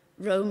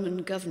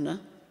Roman governor?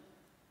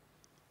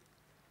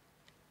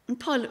 And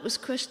Pilate was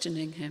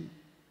questioning him.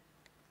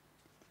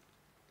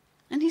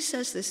 And he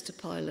says this to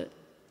Pilate,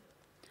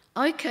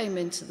 I came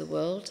into the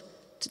world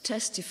to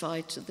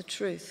testify to the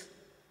truth.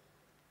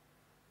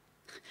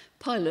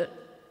 Pilate,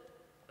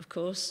 of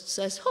course,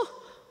 says,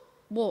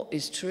 what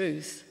is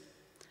truth?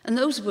 And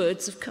those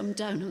words have come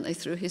down, haven't they,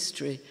 through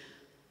history.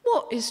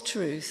 What is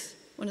truth?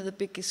 One of the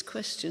biggest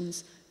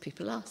questions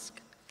people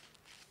ask.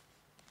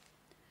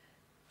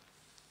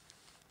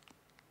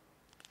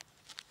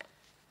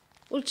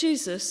 Well,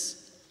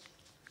 Jesus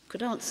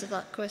could answer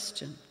that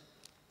question.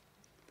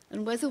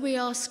 And whether we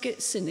ask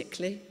it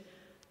cynically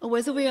or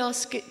whether we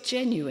ask it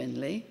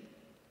genuinely,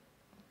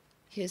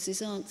 here's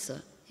his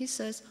answer. He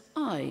says,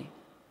 I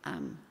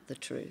am the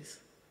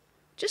truth.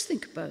 Just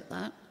think about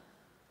that.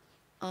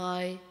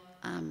 I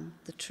am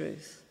the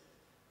truth.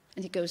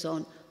 And he goes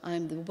on, I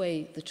am the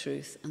way, the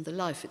truth, and the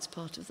life. It's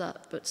part of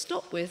that. But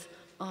stop with,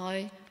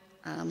 I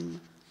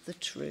am the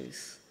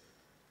truth.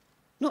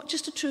 Not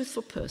just a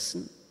truthful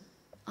person.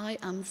 I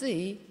am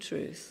the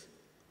truth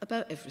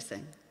about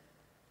everything.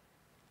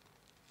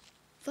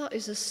 That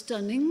is a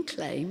stunning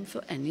claim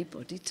for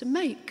anybody to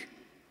make.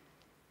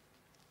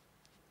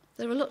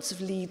 There are lots of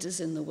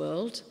leaders in the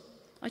world.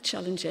 I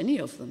challenge any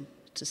of them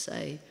to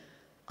say,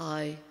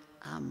 I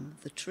am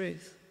the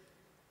truth.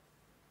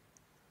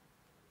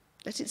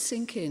 Let it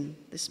sink in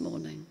this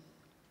morning.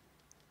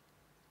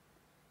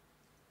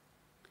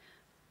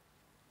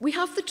 We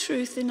have the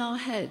truth in our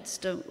heads,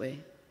 don't we?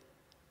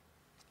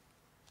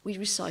 We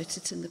recite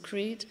it in the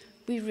Creed,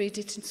 we read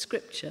it in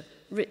Scripture,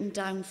 written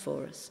down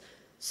for us.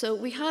 So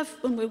we have,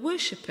 when we're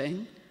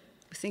worshipping,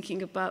 we're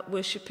thinking about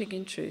worshipping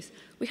in truth,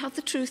 we have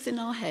the truth in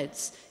our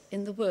heads,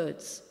 in the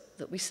words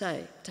that we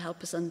say to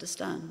help us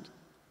understand.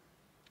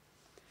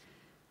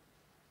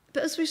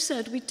 But as we've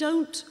said, we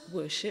don't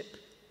worship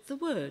the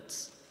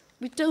words.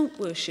 We don't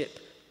worship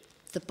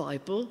the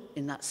Bible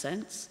in that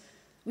sense.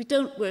 We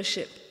don't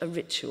worship a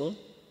ritual.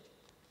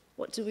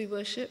 What do we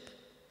worship?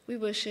 We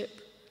worship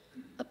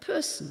a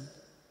person.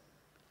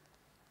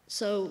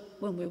 So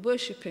when we're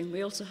worshipping,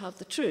 we also have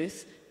the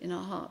truth in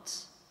our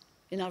hearts,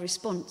 in our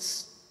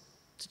response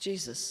to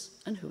Jesus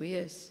and who he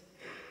is.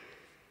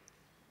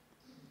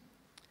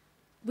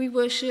 We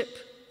worship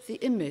the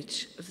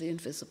image of the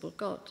invisible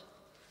God.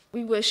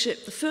 We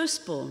worship the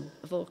firstborn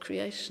of all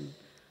creation.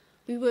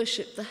 We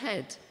worship the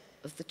head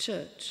of the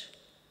church.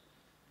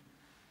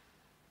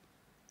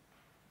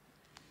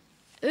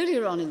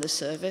 Earlier on in the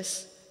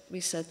service, we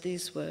said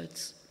these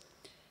words,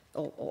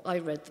 or I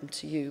read them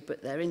to you,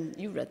 but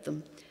you read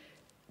them.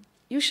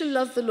 You shall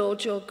love the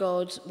Lord your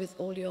God with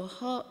all your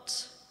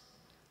heart,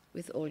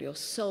 with all your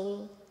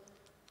soul,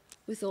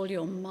 with all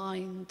your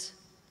mind,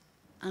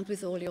 and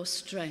with all your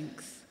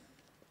strength.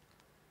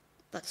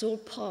 That's all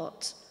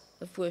part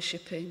of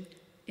worshipping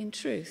in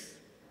truth.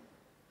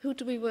 Who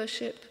do we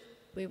worship?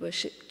 We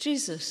worship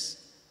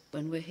Jesus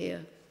when we're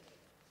here.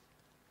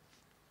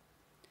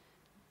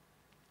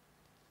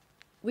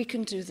 We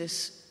can do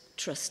this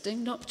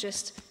trusting, not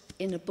just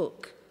in a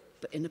book,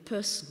 but in a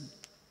person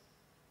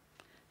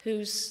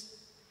who's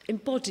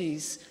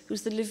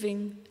the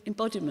living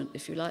embodiment,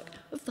 if you like,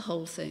 of the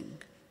whole thing.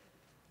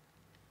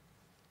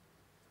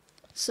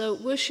 So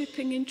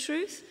worshipping in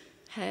truth,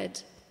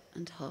 head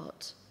and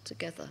heart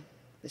together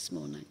this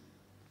morning.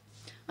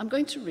 I'm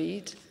going to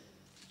read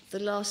the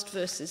last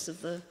verses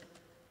of the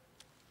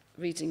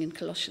reading in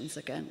Colossians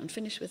again and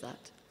finish with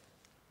that.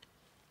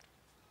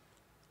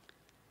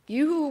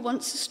 You who were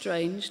once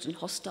estranged and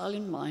hostile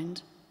in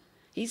mind,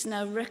 he's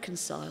now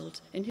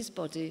reconciled in his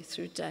body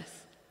through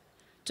death,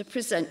 to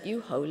present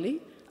you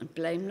holy and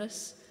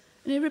blameless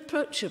and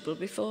irreproachable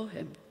before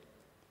him,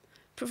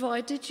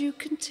 provided you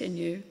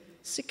continue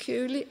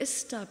securely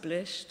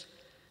established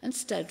and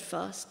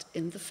steadfast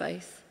in the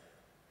faith,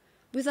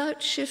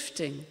 without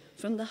shifting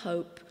from the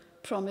hope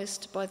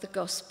promised by the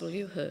gospel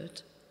you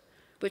heard,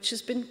 which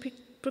has been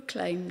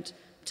proclaimed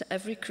to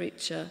every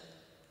creature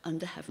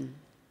under heaven.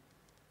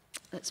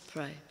 Let's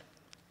pray.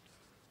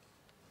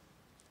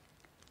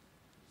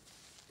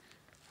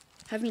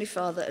 Heavenly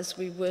Father, as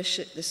we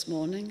worship this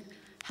morning,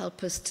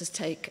 help us to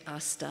take our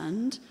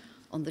stand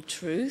on the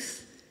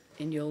truth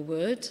in your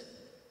word.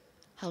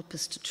 Help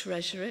us to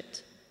treasure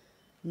it,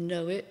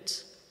 know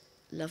it,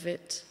 love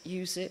it,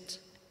 use it.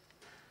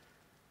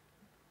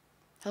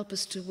 Help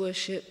us to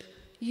worship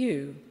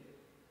you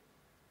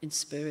in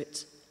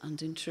spirit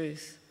and in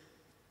truth,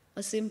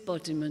 as the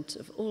embodiment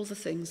of all the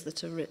things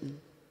that are written.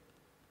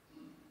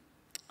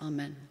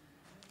 Amen.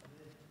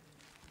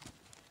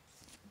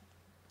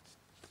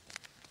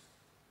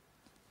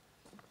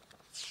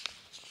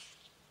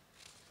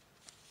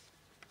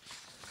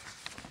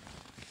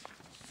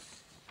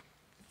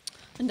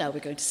 And now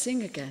we're going to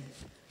sing again.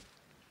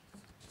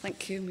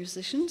 Thank you,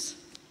 musicians.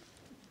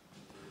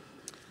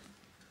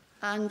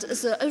 And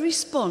as a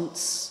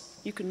response,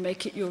 you can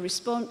make it your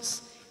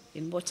response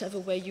in whatever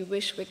way you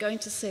wish. We're going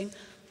to sing,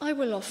 I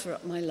Will Offer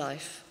Up My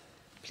Life.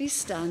 Please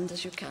stand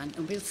as you can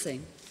and we'll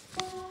sing.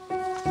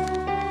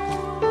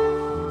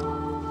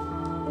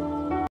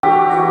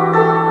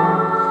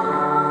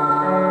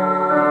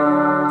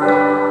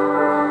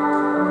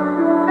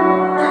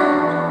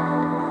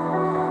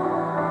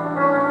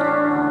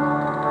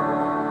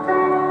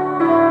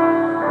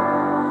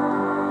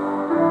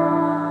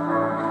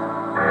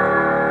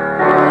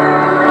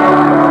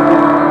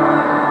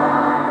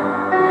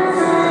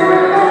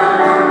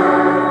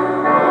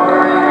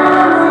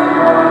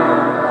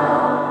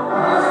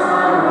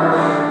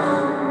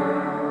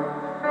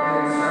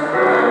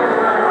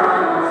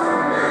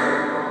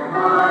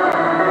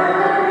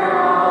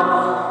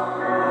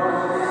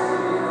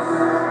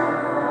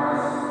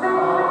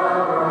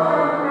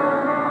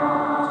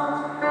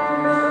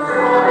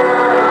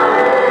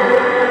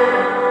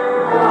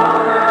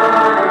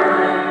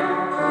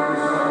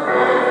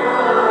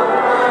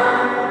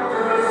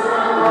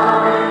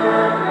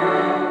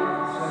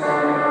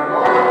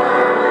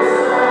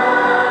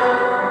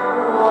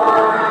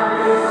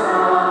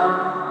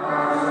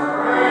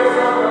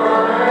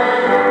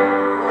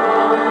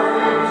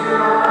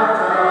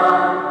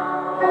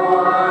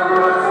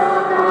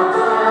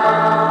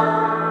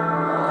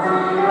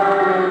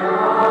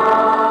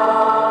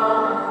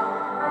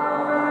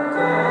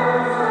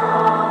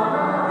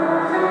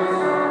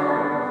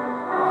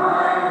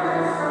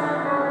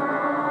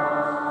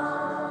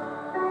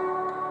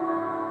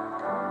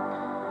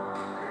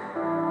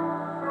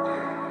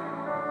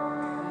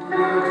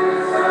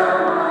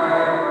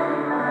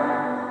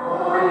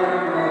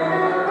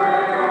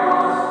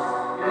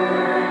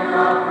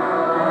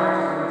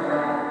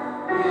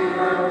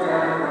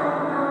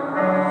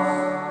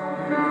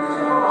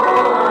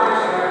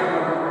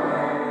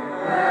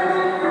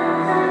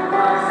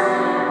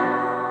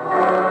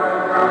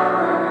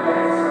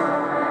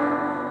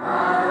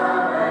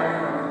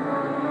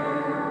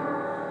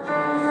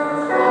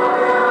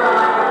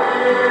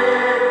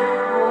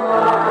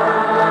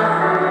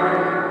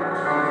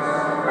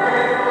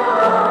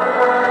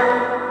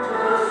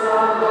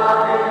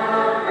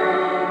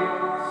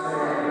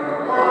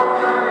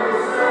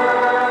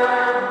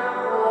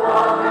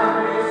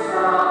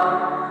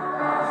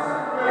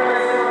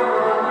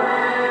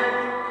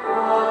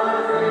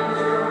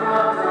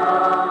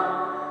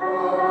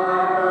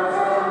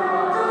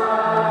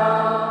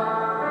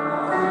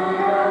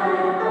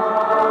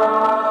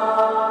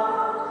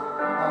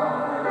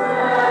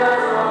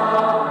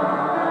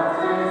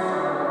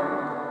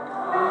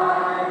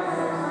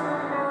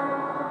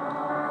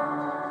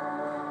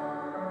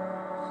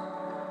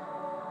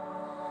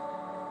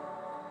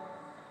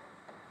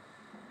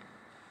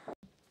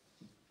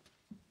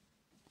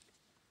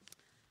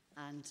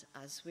 And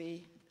as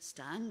we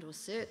stand or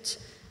sit,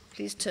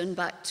 please turn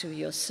back to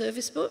your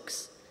service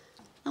books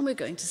and we're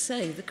going to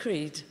say the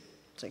creed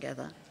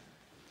together.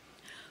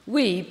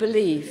 We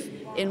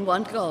believe in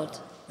one God,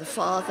 the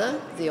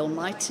Father, the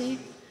Almighty,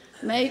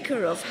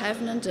 maker of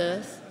heaven and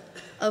earth,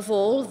 of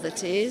all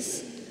that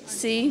is,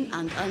 seen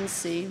and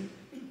unseen.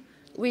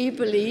 We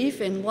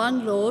believe in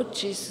one Lord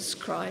Jesus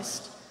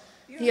Christ,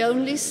 the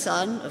only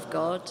Son of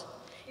God,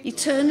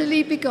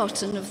 eternally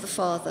begotten of the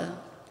Father,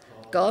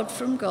 God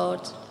from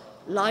God,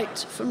 light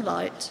from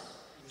light,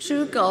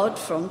 true God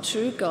from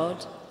true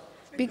God,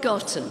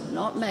 begotten,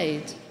 not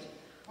made,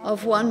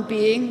 of one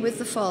being with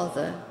the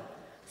Father.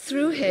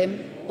 Through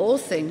him all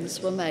things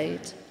were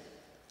made.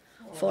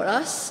 For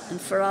us and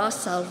for our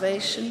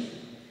salvation,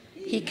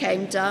 he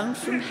came down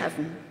from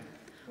heaven,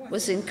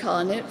 was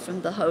incarnate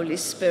from the Holy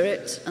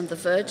Spirit and the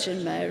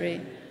Virgin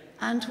Mary,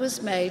 and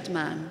was made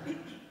man.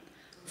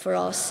 For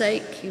our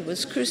sake he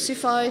was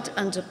crucified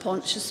under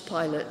Pontius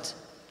Pilate.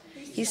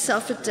 He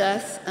suffered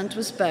death and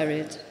was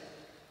buried.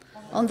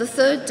 On the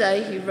third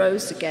day he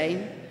rose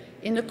again,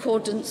 in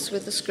accordance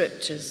with the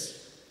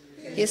Scriptures.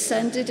 He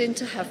ascended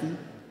into heaven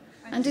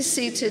and is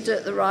seated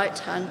at the right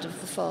hand of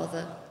the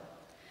Father.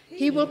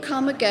 He will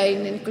come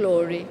again in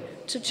glory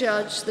to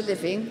judge the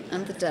living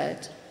and the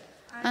dead,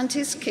 and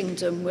his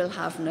kingdom will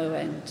have no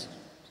end.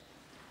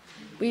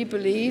 We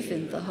believe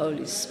in the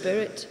Holy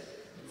Spirit,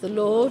 the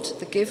Lord,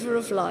 the giver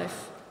of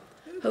life,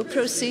 who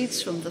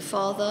proceeds from the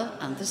Father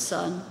and the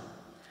Son,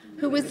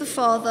 who with the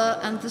Father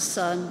and the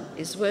Son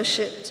is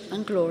worshipped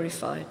and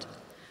glorified,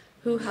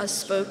 who has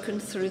spoken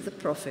through the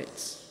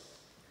prophets.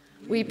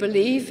 We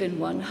believe in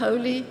one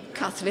holy,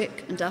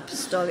 Catholic and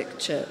Apostolic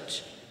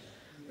Church.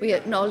 We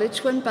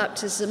acknowledge one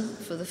baptism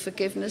for the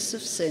forgiveness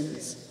of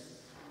sins.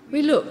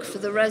 We look for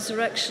the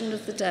resurrection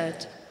of the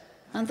dead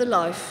and the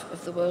life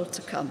of the world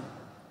to come.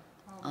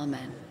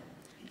 Amen.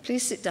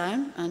 Please sit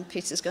down, and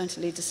Peter's going to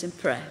lead us in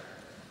prayer.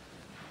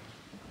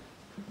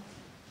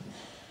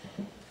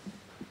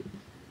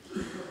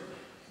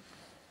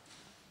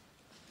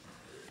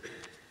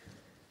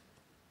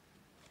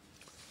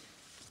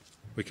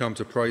 We come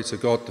to pray to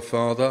God the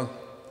Father,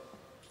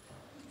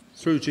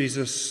 through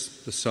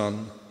Jesus the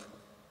Son,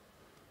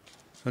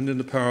 and in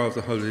the power of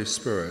the Holy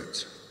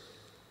Spirit.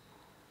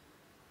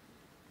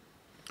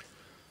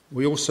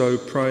 We also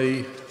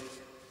pray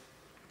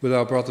with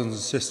our brothers and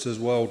sisters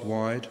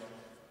worldwide,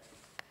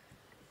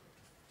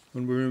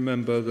 and we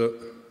remember that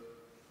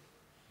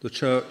the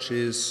Church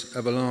is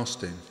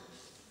everlasting.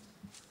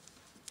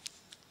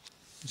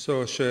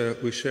 So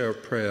we share a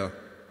prayer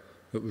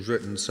that was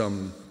written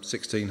some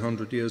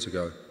 1600 years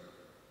ago.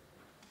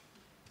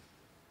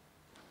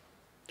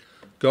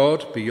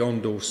 God,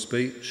 beyond all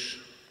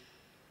speech,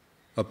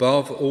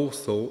 above all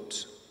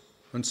thought,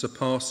 and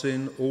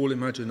surpassing all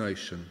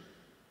imagination,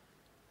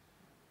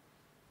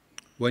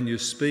 when you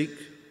speak,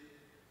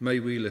 may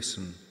we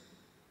listen.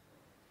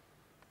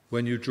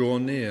 When you draw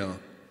near,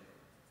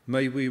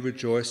 may we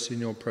rejoice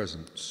in your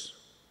presence.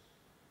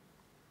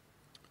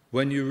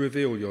 When you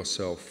reveal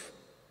yourself,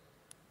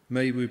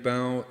 may we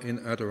bow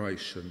in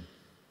adoration.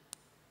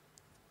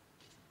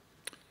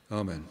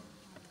 Amen.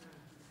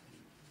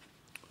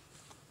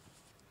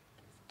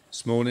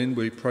 This morning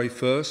we pray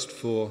first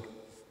for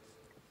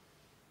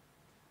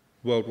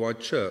Worldwide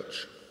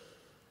Church.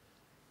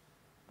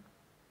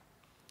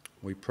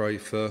 We pray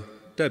for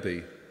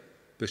Debbie,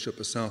 Bishop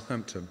of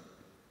Southampton.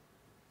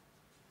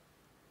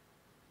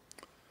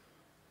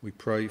 We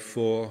pray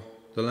for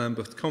the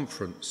Lambeth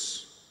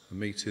Conference, a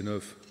meeting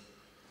of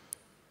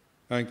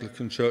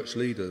Anglican Church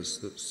leaders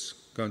that's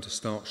going to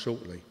start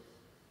shortly.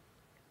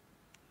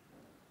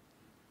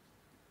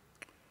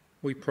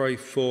 We pray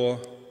for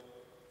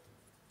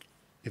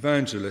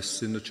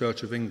evangelists in the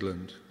Church of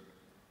England,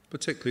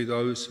 particularly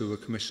those who were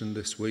commissioned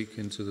this week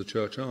into the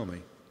Church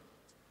Army.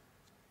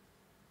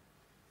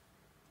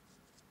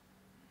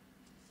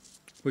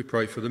 We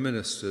pray for the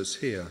ministers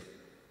here.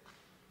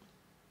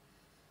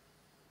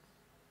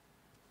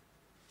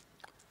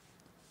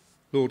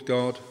 Lord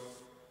God,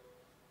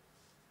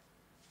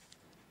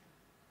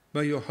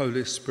 may your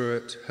Holy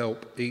Spirit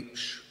help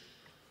each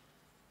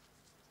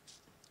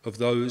of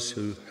those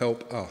who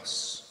help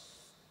us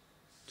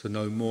to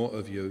know more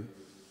of you,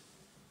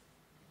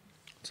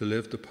 to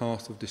live the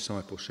path of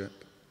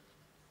discipleship,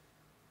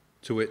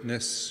 to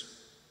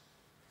witness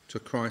to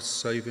Christ's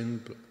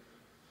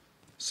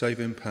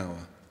saving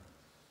power.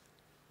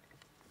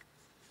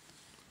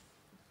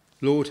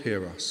 Lord,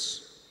 hear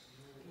us.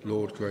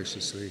 Lord,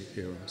 graciously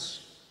hear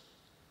us.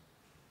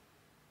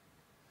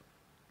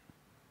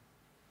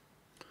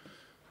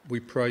 We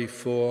pray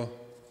for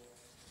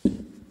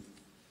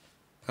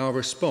our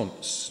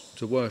response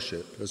to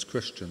worship as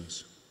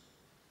Christians.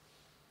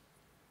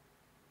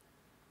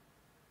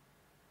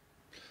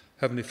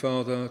 Heavenly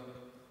Father,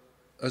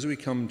 as we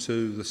come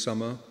to the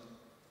summer,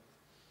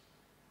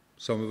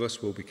 some of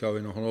us will be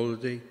going on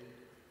holiday.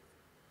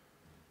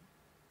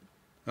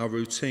 Our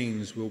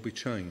routines will be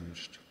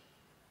changed.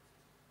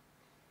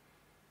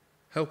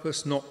 Help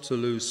us not to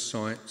lose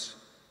sight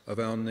of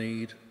our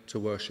need to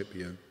worship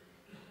you.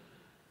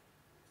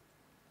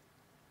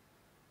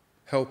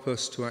 Help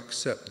us to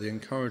accept the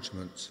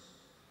encouragement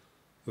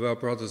of our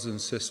brothers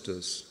and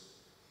sisters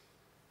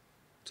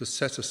to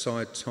set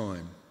aside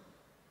time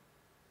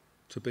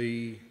to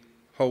be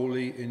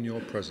holy in your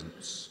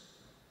presence.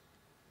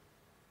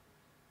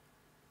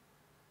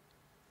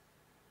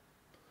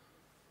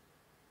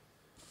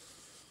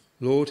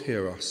 Lord,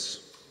 hear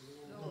us.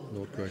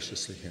 Lord,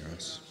 graciously hear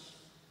us.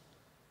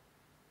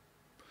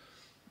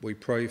 We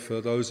pray for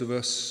those of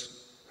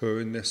us who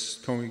are in this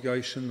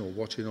congregation or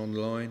watching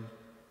online,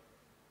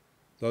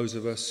 those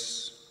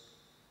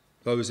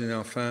in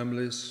our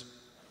families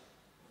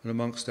and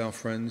amongst our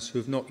friends who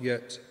have not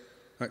yet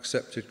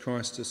accepted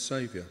Christ as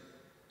Saviour.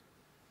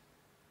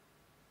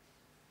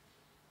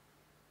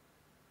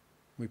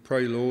 We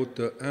pray, Lord,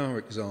 that our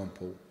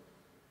example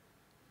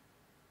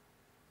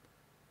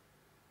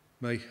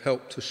may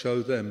help to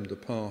show them the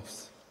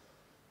path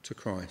to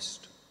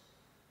Christ.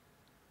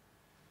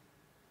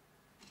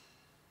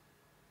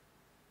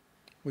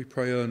 We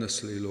pray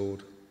earnestly,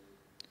 Lord,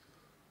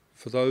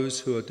 for those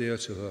who are dear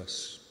to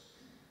us,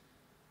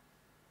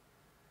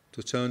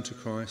 to turn to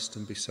Christ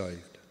and be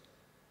saved.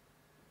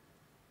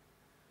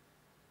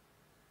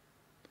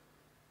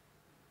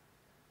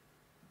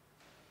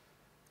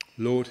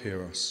 Lord,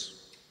 hear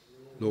us.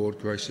 Lord,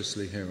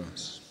 graciously hear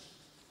us.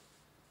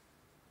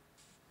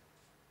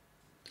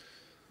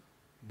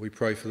 We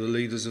pray for the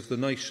leaders of the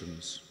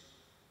nations,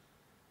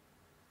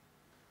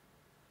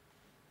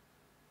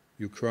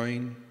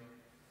 Ukraine,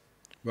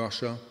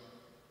 Russia,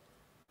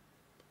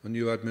 a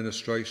new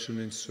administration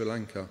in Sri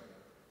Lanka.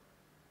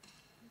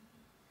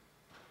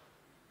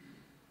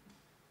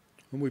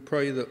 And we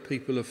pray that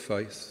people of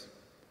faith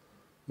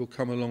will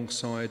come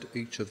alongside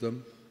each of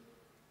them,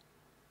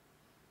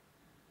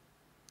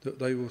 that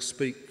they will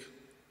speak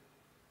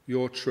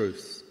your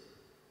truth,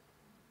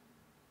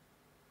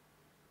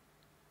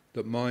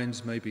 that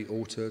minds may be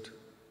altered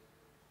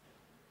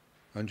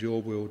and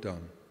your will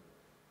done.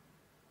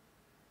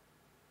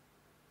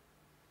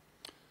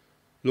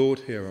 Lord,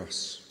 hear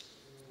us.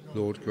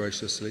 Lord,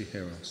 graciously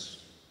hear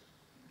us.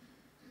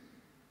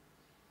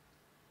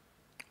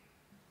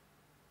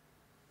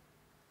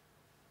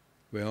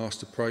 We are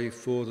asked to pray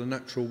for the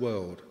natural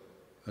world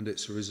and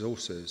its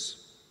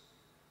resources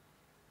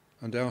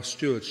and our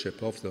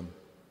stewardship of them.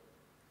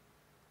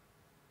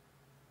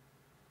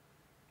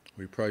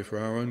 We pray for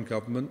our own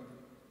government,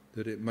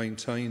 that it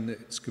maintain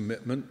its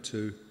commitment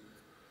to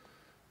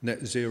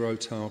net zero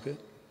target.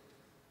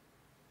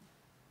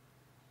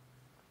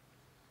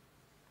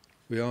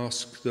 We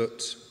ask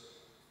that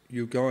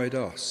you guide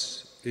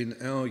us in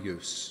our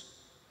use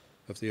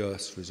of the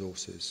earth's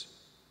resources,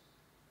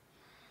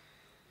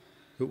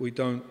 that we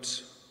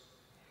don't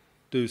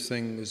do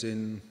things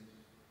in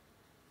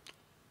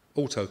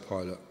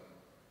autopilot,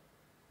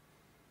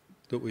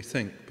 that we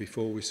think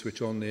before we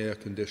switch on the air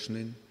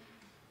conditioning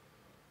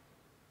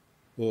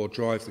or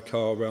drive the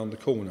car round the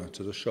corner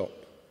to the shop.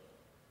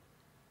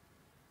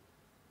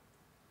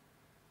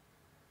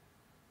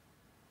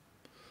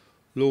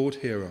 Lord,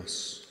 hear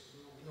us.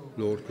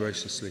 Lord,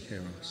 graciously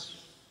hear us.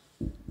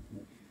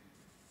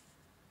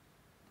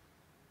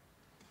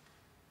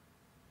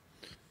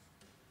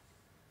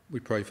 We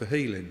pray for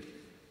healing.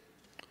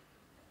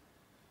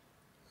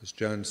 As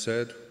Jan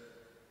said,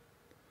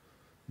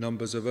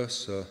 numbers of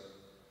us are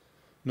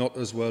not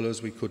as well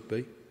as we could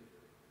be.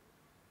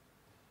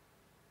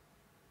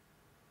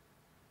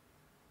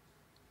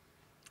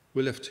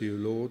 We lift to you,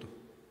 Lord,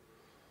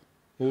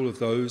 all of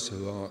those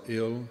who are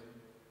ill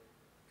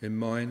in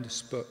mind,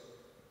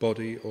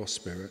 body or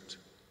spirit.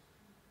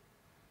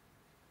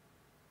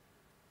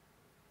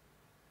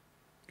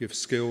 Give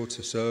skill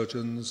to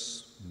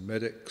surgeons and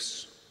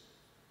medics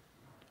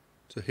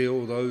to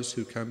heal those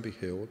who can be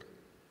healed.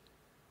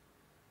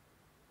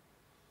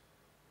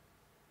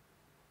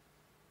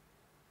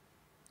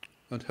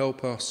 And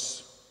help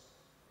us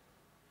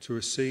to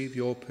receive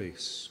your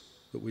peace,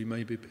 that we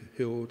may be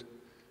healed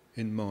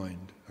in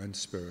mind and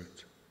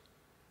spirit.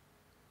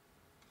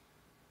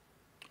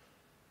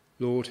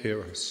 Lord,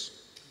 hear us.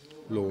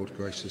 Lord,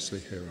 graciously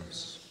hear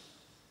us.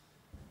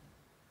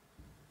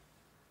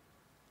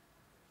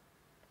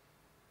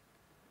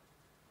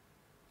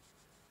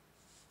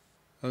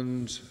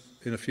 And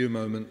in a few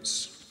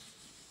moments,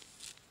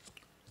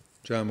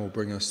 Jan will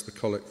bring us the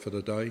collect for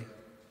the day.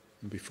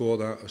 And before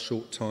that, a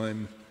short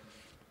time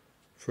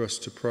for us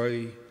to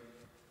pray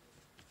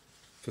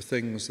for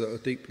things that are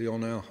deeply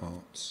on our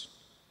hearts.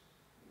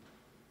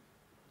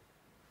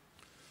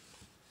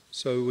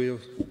 So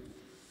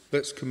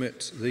let's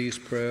commit these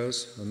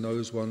prayers and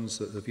those ones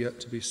that have yet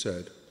to be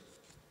said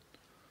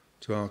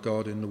to our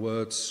God in the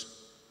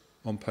words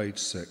on page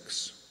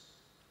 6.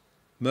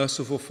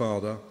 Merciful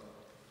Father,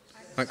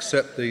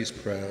 accept these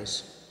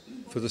prayers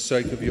for the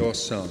sake of your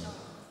Son,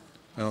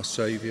 our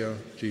Saviour,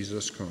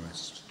 Jesus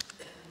Christ.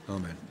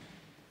 Amen.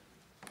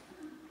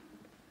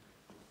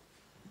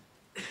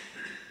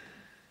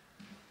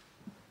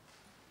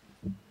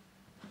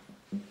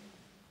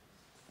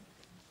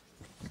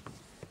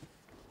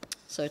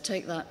 So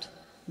take that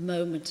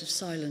moment of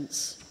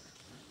silence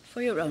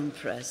for your own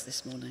prayers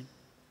this morning.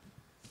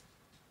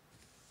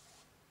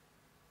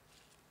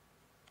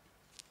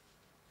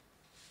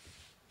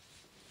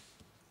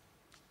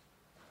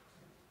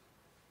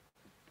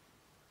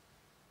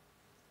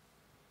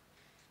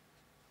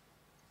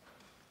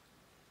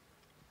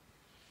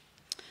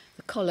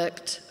 The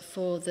collect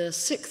for the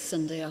 6th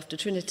Sunday after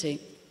Trinity.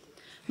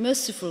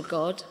 Merciful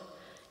God,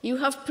 you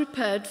have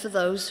prepared for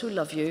those who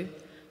love you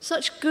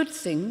such good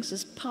things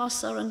as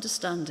pass our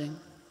understanding.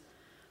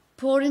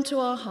 Pour into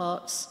our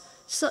hearts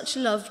such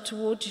love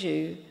towards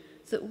you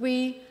that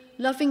we,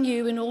 loving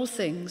you in all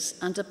things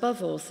and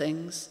above all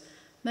things,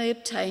 may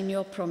obtain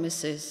your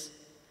promises,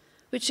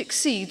 which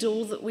exceed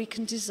all that we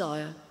can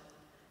desire.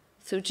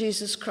 Through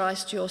Jesus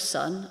Christ, your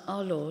Son,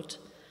 our Lord,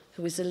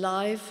 who is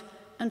alive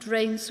and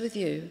reigns with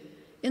you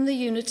in the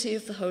unity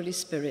of the Holy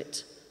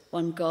Spirit,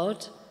 one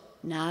God,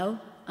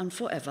 now and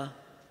forever.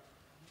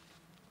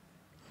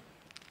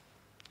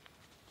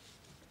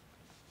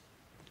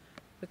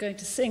 We're going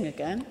to sing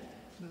again.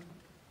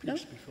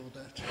 piece before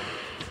that.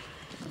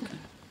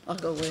 I'll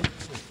go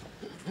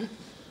with.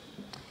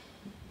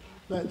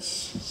 Let's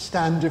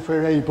stand if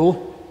we're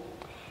able.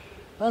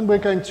 And we're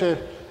going to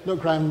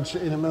look round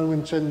in a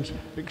moment and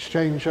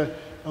exchange a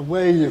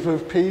wave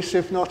of peace,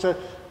 if not a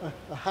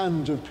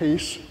hand of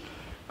peace.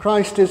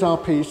 Christ is our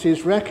peace.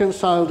 He's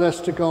reconciled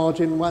us to God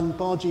in one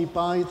body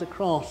by the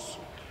cross.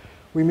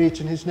 We meet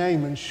in his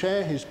name and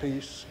share his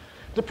peace.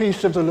 The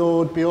peace of the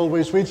Lord be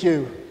always with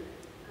you.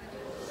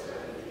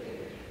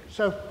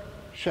 So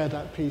share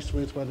that peace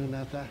with one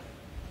another.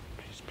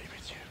 Peace be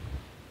with you.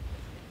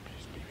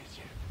 Peace be with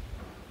you.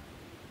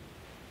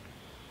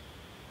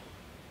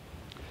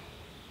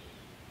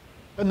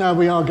 And now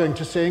we are going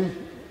to sing.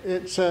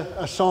 It's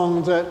a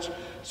song that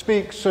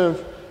speaks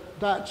of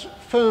that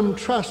firm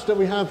trust that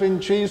we have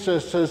in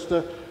Jesus as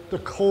the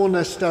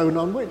cornerstone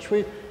on which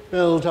we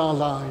build our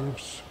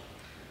lives.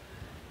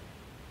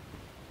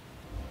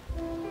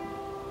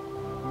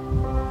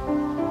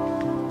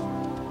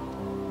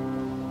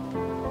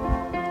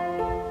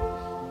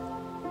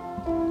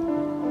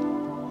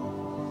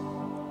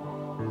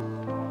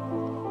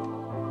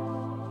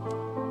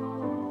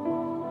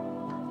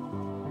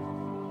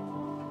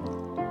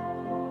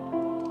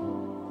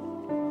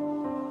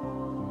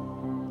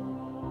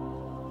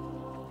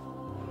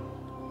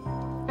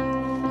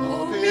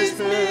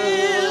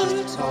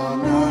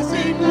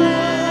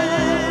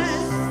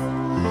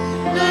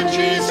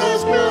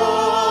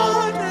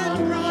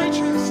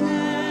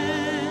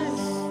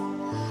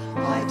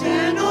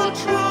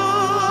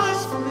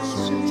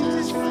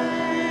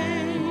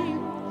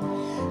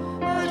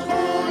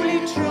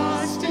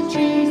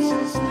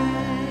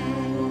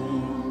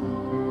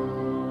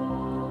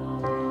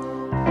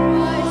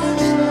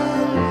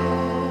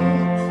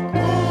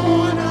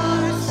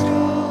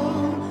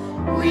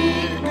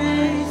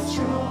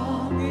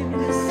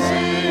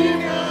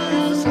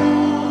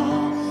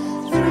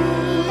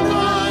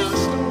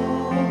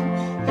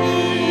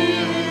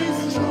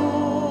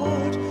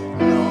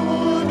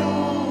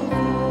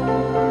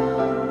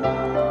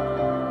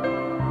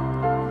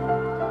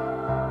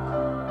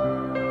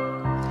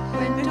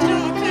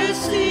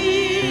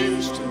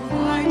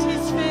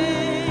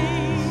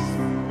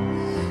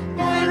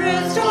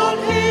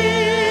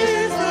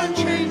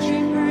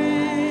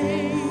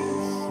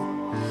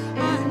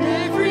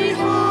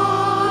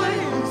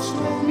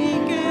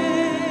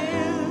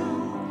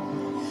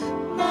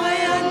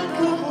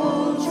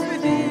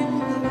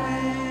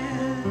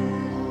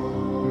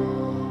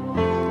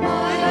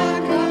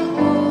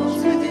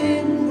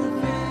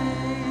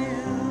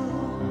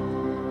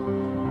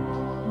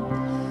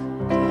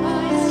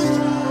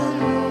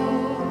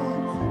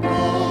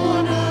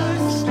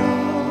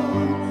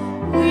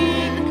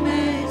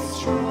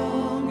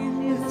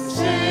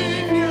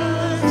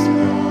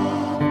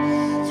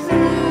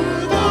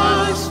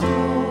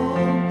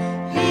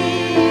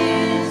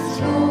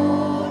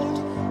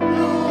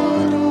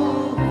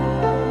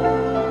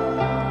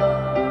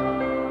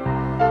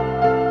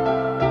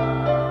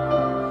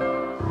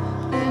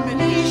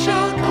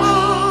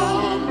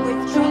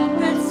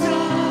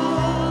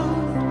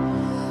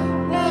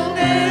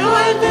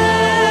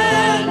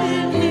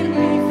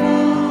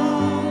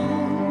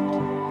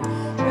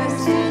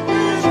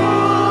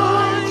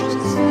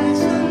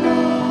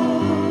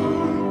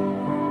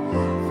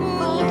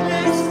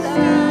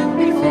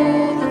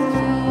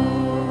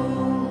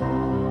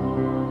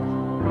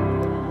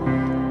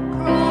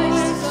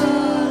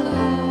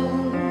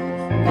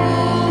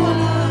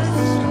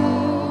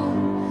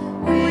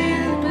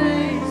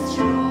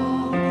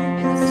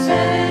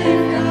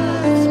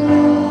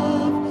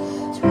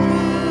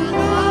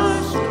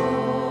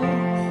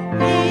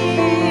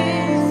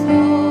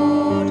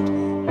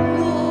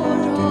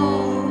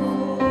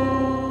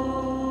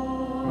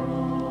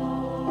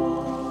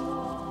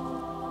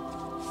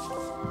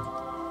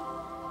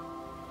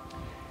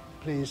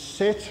 Please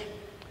sit,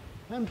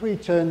 and we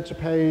turn to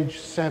page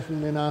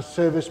 7 in our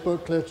service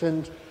booklet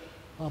and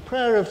our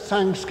prayer of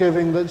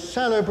thanksgiving that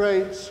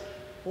celebrates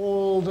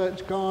all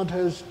that God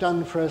has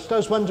done for us,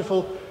 those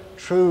wonderful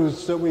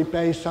truths that we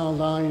base our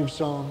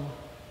lives on.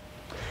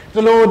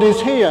 The Lord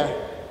is here.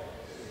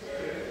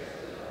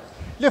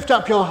 Lift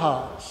up your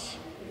hearts.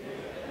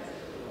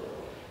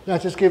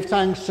 Let us give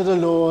thanks to the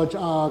Lord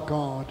our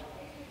God.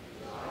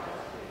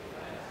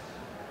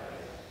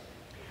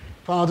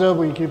 Father,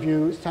 we give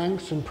you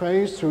thanks and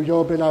praise through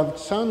your beloved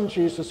Son,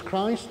 Jesus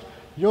Christ,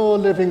 your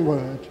living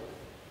word,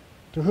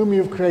 to whom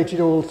you've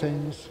created all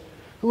things,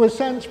 who was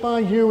sent by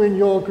you in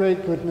your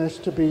great goodness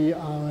to be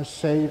our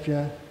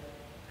Saviour.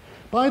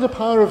 By the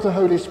power of the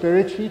Holy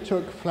Spirit, he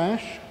took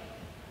flesh.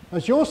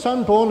 As your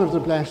Son, born of the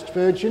Blessed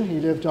Virgin, he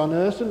lived on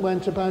earth and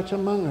went about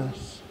among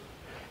us.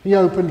 He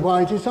opened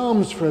wide his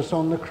arms for us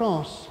on the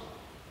cross.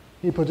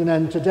 He put an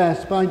end to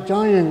death by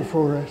dying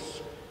for us,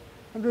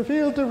 and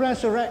revealed the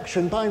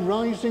resurrection by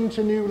rising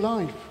to new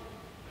life.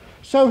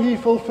 So he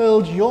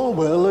fulfilled your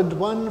will and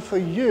won for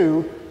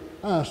you,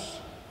 us,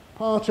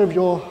 part of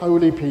your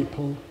holy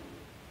people.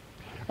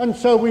 And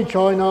so we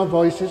join our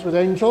voices with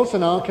angels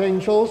and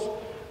archangels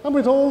and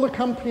with all the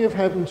company of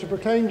heaven to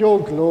proclaim your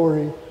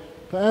glory,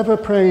 forever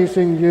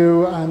praising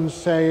you and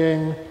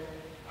saying,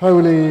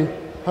 Holy,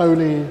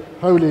 holy,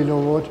 holy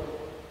Lord,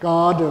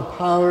 God of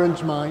power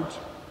and might,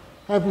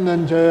 heaven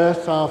and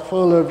earth are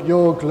full of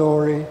your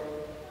glory.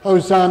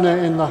 Hosanna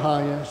in the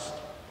highest.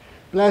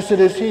 Blessed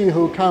is he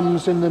who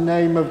comes in the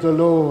name of the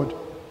Lord.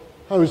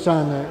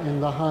 Hosanna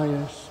in the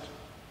highest.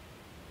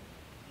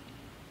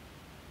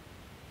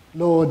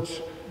 Lord,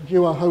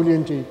 you are holy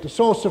indeed, the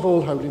source of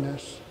all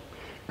holiness.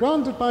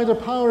 Grant that by the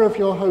power of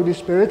your Holy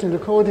Spirit and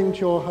according to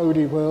your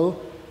holy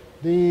will,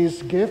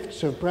 these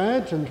gifts of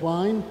bread and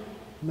wine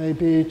may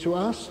be to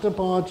us the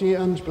body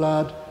and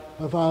blood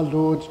of our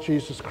Lord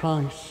Jesus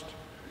Christ,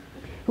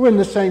 who in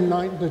the same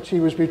night that he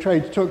was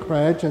betrayed took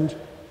bread and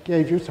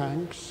gave you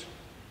thanks.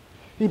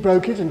 He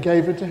broke it and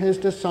gave it to his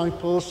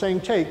disciples,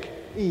 saying, Take,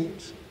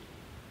 eat.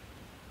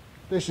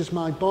 This is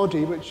my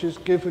body which is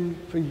given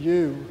for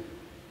you.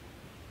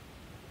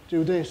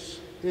 Do this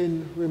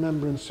in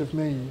remembrance of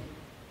me.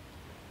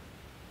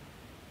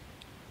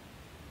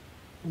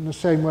 In the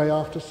same way,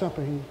 after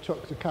supper, he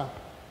took the cup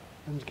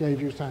and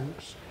gave you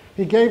thanks.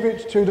 He gave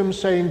it to them,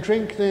 saying,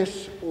 Drink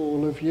this,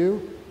 all of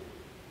you.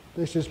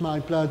 This is my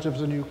blood of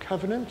the new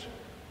covenant,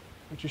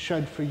 which is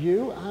shed for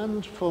you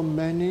and for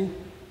many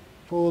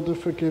for the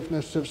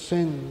forgiveness of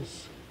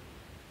sins.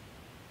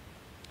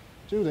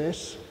 Do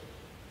this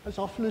as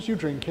often as you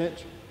drink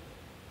it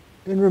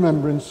in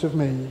remembrance of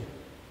me.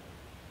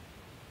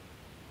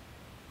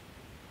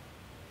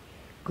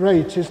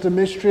 Great is the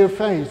mystery of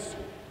faith.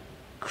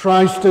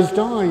 Christ has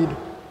died.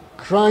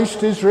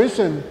 Christ is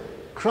risen.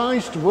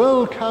 Christ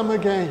will come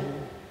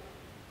again.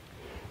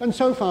 And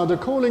so, Father,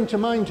 calling to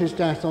mind his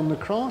death on the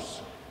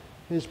cross,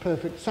 his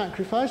perfect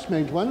sacrifice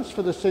made once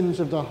for the sins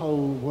of the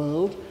whole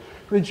world,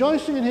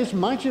 rejoicing in his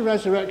mighty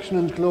resurrection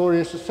and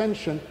glorious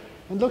ascension,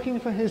 and looking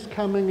for his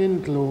coming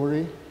in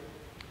glory,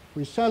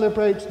 we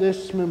celebrate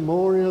this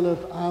memorial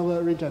of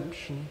our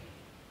redemption.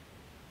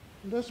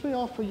 And as we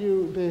offer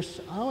you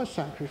this, our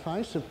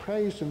sacrifice of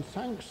praise and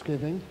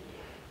thanksgiving,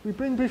 we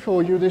bring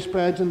before you this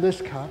bread and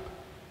this cup,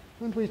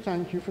 and we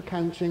thank you for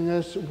counting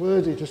us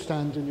worthy to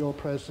stand in your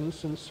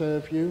presence and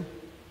serve you.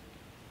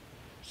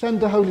 Send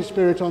the Holy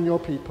Spirit on your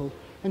people,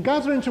 and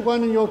gather into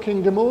one in your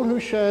kingdom all who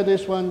share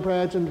this one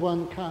bread and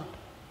one cup,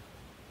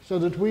 so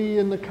that we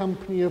in the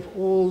company of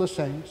all the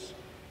saints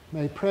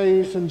may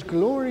praise and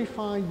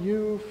glorify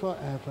you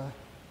forever.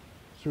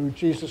 Through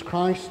Jesus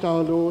Christ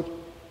our Lord,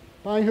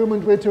 by whom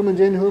and with whom and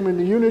in whom in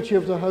the unity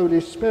of the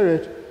Holy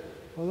Spirit,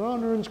 all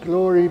honour and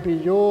glory be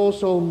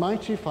yours,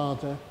 Almighty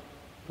Father,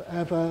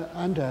 forever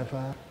and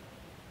ever.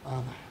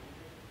 Amen.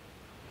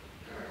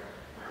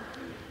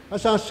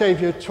 As our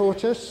Saviour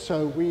taught us,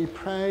 so we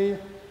pray,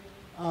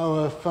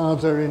 Our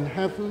Father in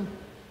heaven,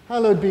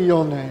 hallowed be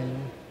your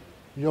name.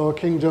 Your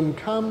kingdom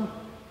come,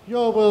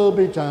 your will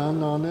be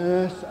done on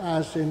earth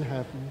as in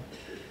heaven.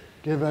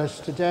 Give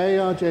us today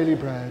our daily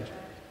bread.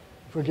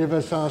 Forgive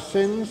us our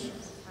sins,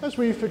 as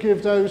we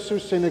forgive those who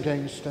sin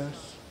against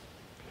us.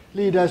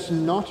 Lead us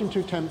not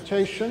into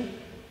temptation,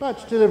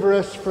 but deliver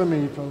us from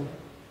evil.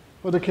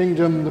 For the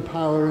kingdom, the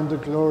power, and the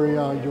glory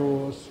are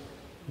yours,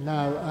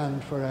 now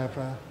and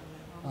forever.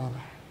 Amen.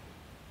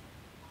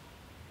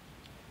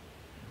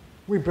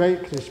 We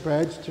break this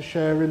bread to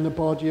share in the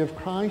body of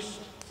Christ.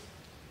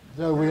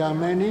 Though we are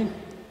many,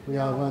 we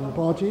are one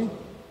body,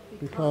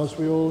 because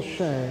we all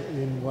share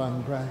in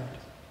one bread.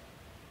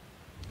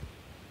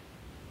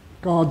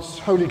 God's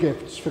holy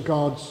gifts for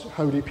God's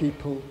holy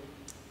people.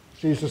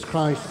 Jesus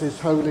Christ is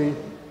holy.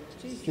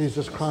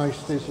 Jesus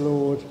Christ is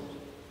Lord,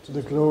 to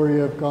the glory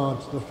of God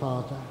the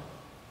Father.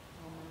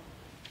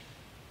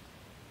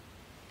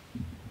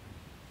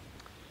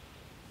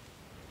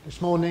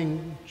 This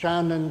morning,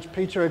 Jan and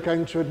Peter are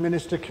going to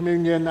administer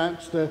communion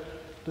at the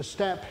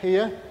step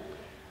here.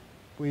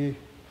 We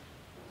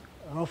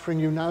are offering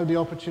you now the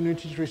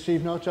opportunity to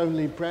receive not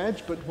only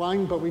bread but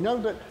wine, but we know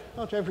that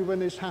not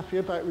everyone is happy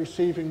about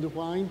receiving the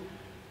wine.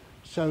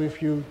 So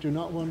if you do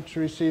not want to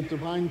receive the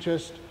wine,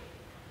 just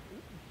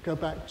go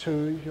back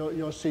to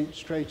your seat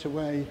straight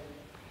away.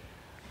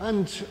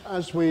 And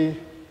as we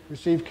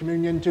receive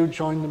communion, do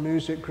join the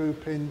music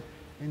group in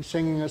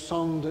singing a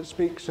song that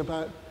speaks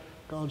about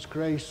God's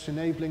grace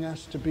enabling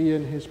us to be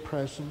in his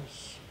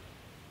presence.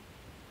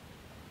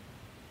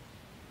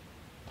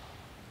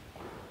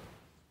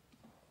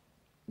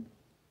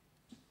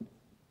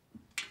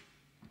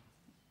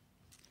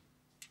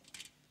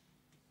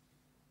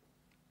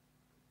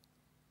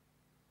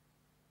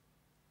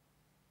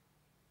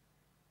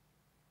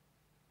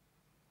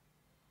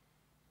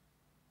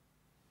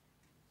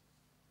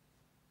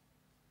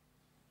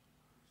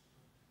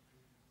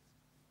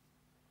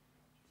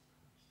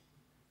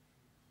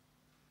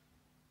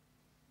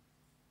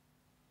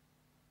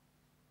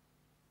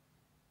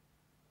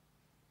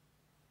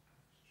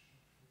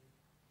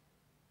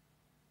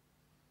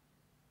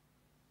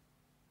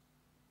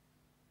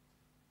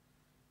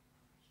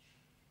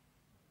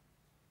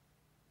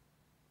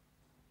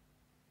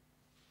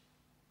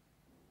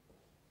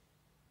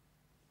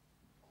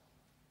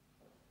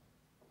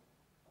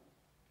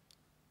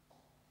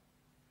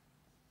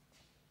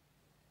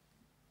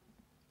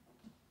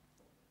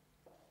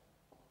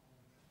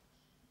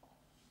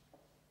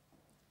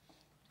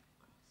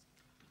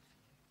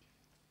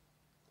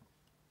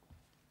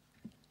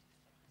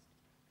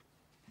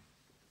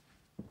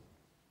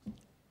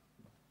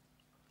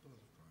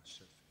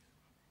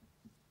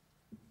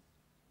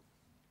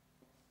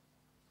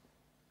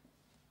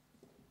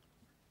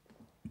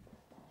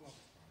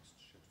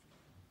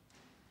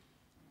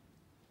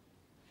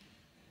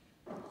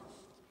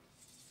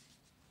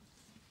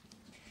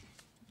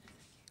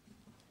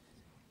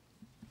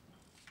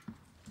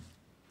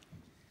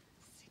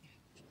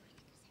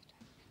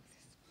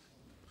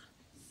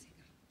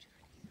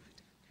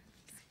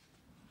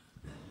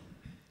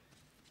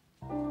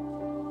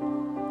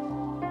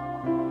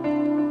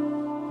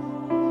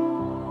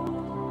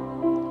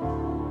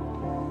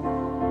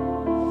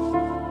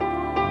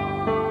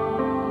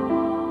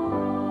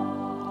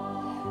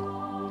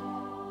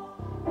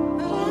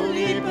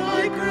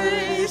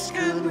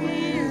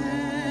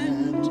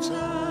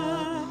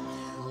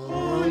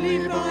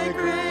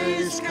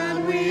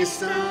 we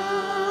stand,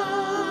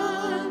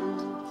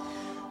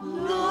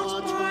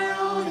 not by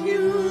our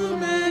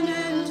human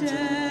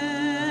endeavor,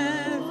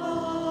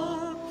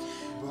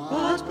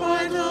 but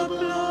by the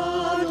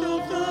blood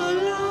of the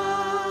Lamb.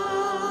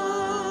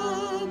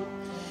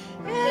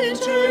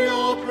 Into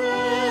your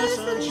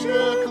presence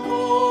you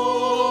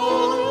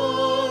call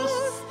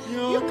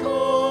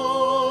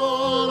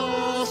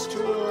us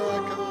to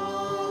come.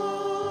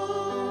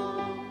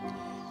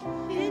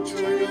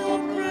 Into your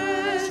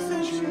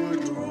presence you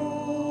draw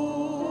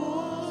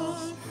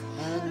us,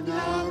 and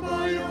now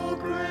by your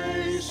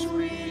grace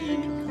we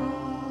come.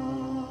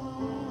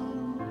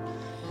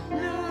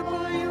 Now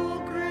by your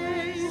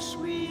grace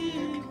we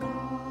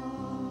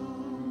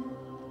come.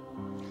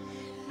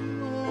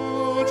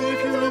 Lord, if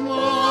you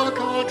mark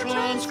our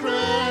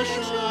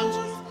transgressions,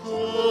 who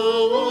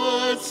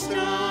would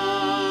stand?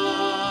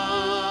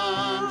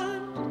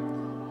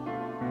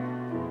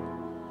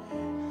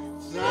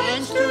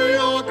 Thanks to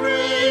your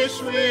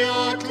grace we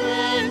are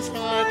cleansed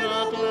by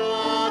the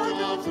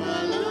blood of the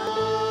Lamb.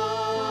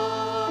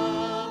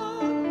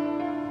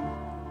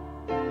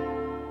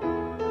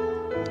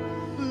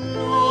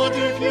 Lord,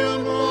 if you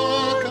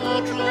mark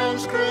our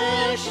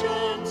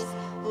transgressions,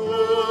 who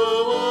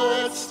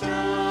would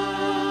stand?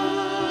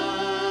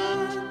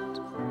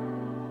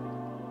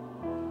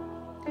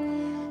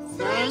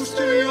 Thanks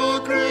to your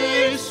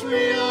grace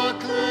we are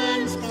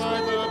cleansed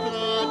by the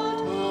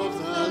blood of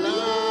the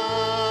Lamb.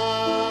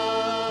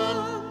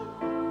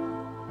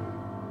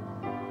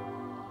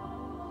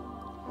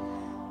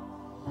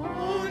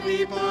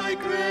 Only by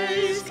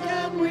grace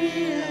can we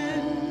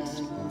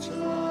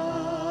enter.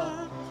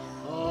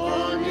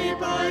 Only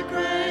by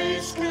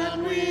grace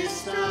can we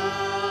stand.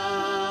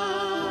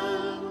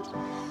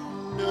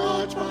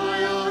 Not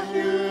by our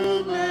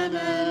human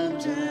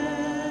endeavor,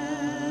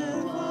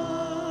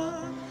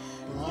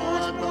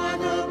 but by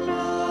the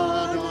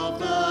blood of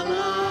the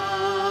Lamb.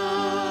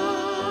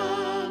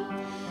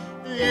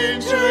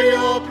 Into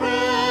your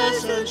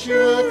presence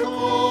you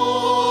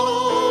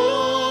call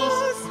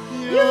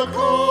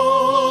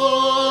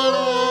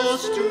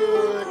us to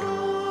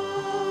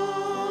come.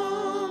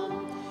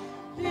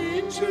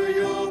 Into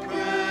your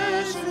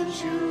presence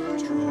you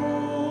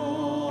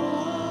draw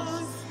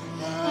us,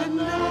 and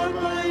now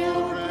by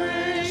your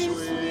grace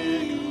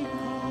we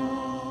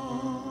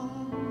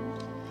come.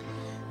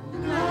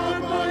 Now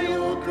by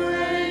your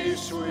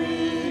grace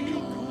we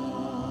come.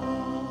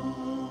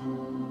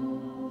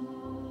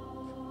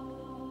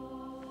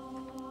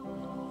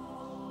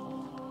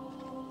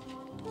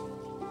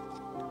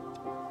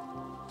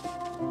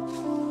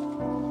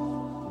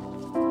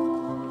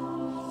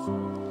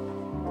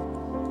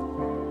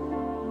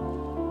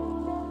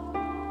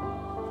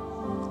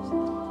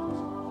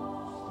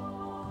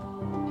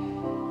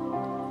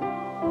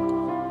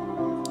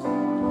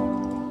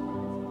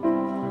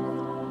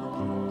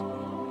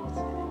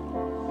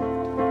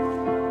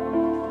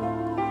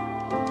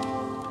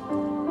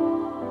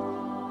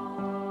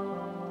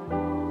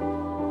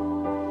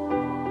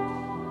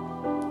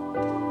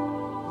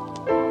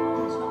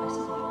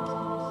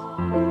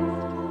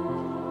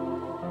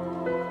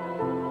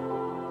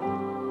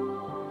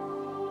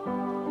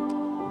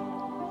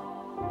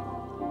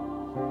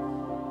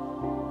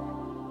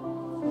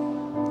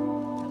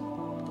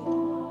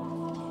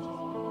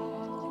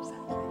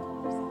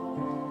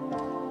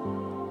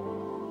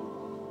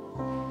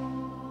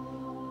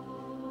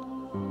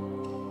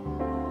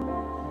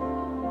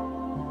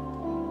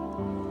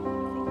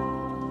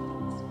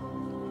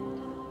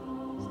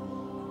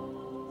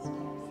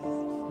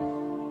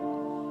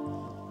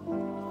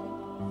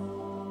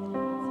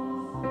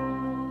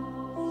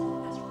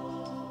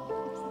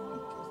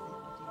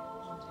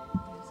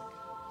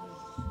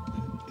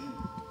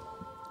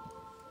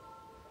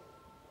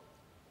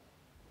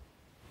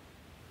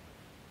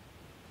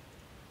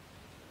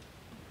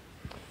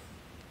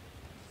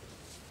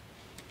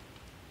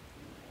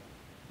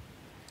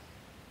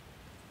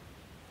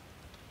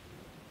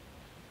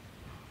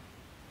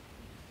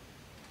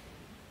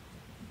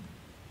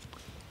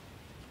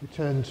 We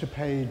turn to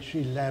page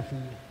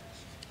 11.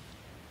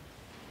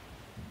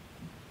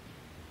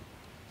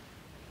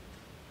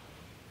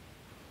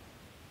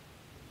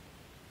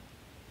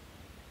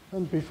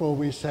 And before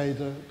we say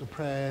the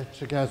prayer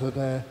together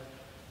there,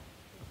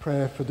 a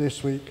prayer for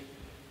this week.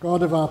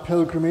 God of our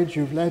pilgrimage,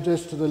 you've led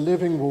us to the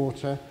living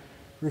water.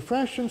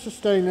 Refresh and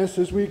sustain us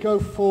as we go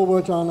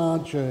forward on our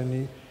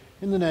journey.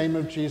 In the name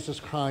of Jesus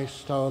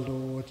Christ our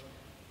Lord.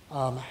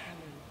 Amen.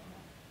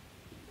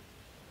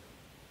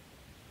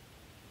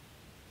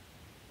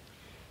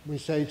 We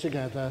say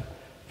together,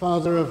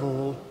 Father of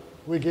all,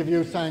 we give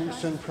you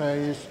thanks and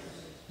praise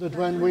that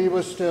when we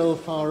were still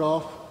far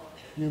off,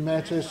 you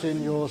met us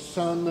in your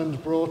Son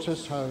and brought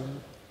us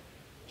home.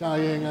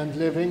 Dying and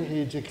living,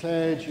 he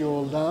declared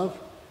your love,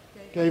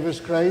 gave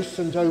us grace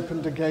and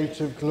opened a gate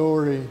of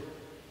glory.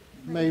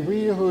 May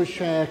we who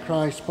share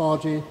Christ's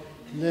body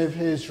live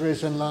his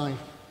risen life.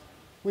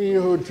 We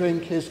who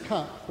drink his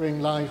cup bring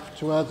life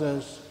to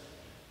others.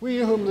 We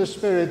whom the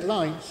Spirit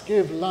lights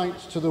give light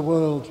to the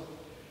world.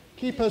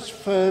 Keep us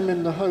firm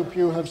in the hope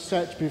you have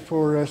set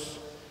before us,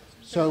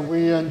 so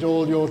we and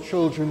all your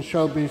children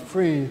shall be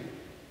free,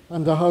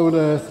 and the whole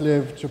earth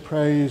live to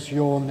praise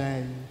your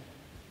name.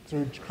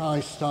 Through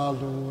Christ our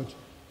Lord.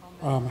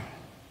 Amen.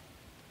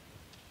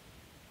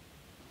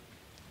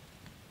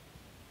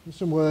 And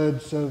some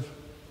words of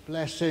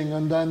blessing,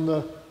 and then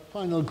the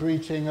final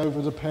greeting over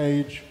the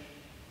page.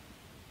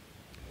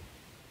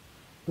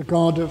 The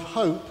God of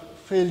hope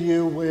fill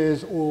you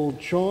with all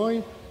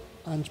joy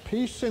and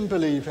peace in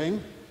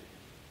believing,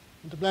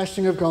 and the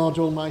blessing of God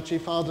Almighty,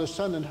 Father,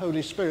 Son, and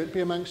Holy Spirit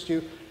be amongst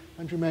you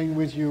and remain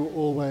with you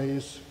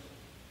always.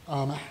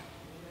 Amen.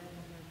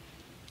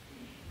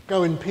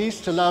 Go in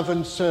peace to love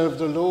and serve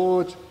the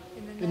Lord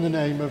in the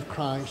name of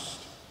Christ.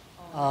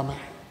 Amen.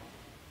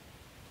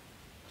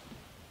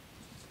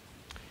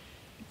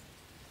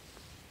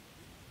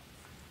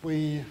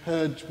 We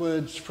heard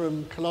words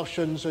from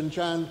Colossians, and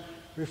Jan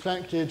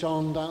reflected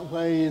on that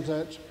way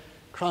that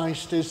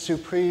Christ is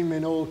supreme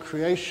in all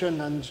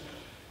creation and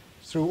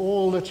through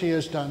all that he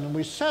has done. And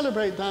we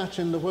celebrate that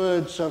in the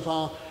words of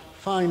our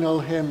final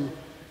hymn,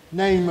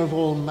 Name of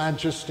All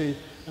Majesty.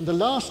 And the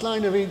last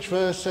line of each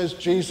verse says,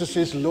 Jesus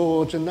is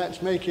Lord, and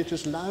let's make it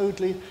as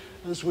loudly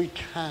as we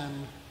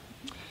can.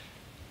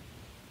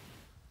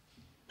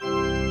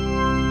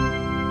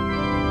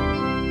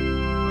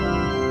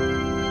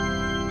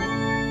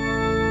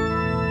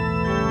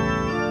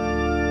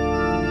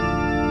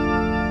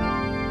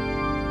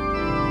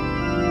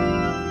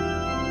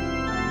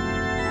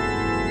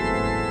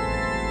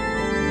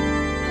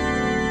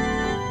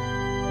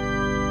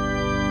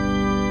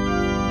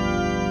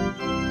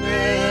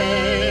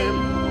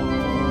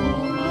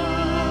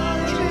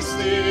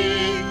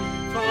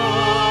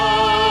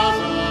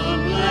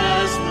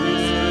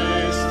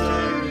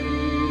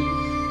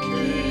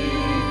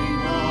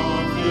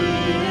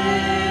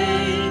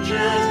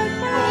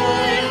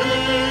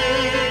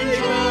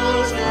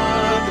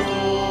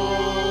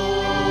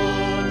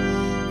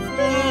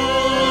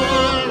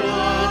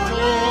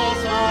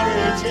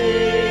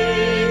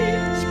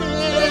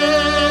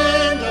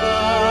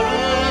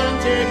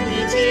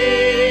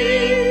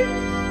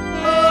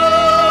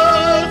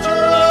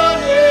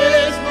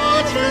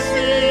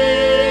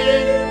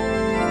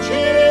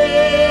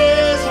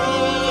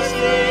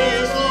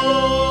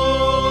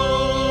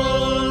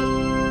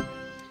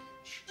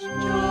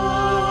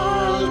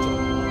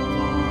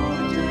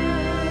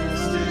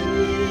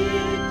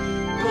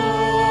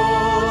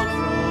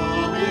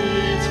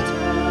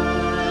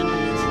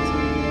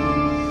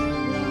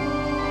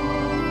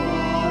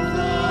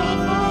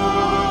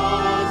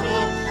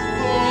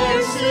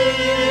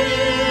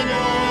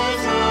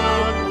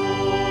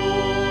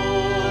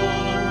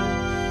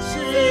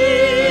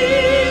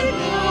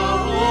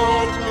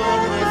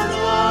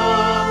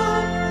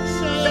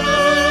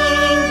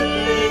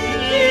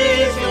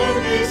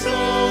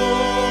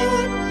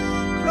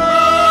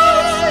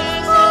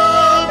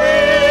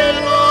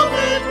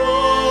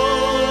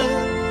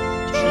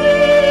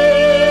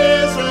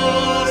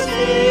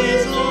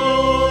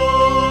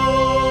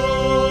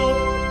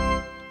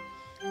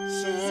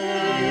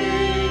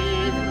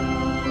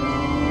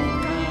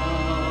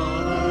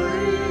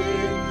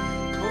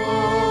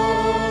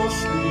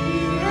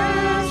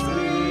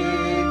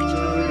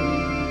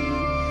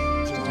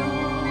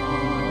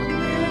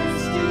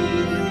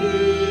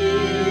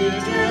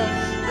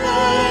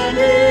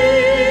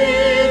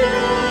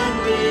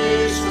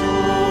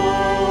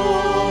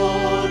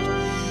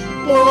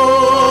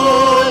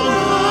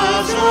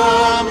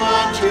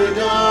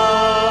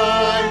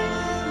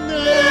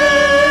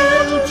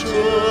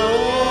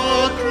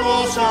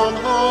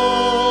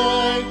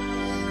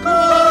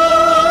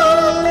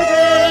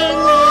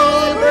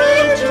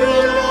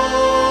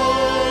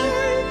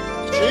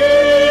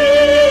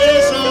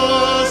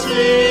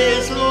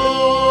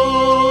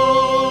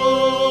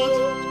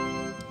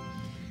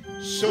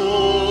 So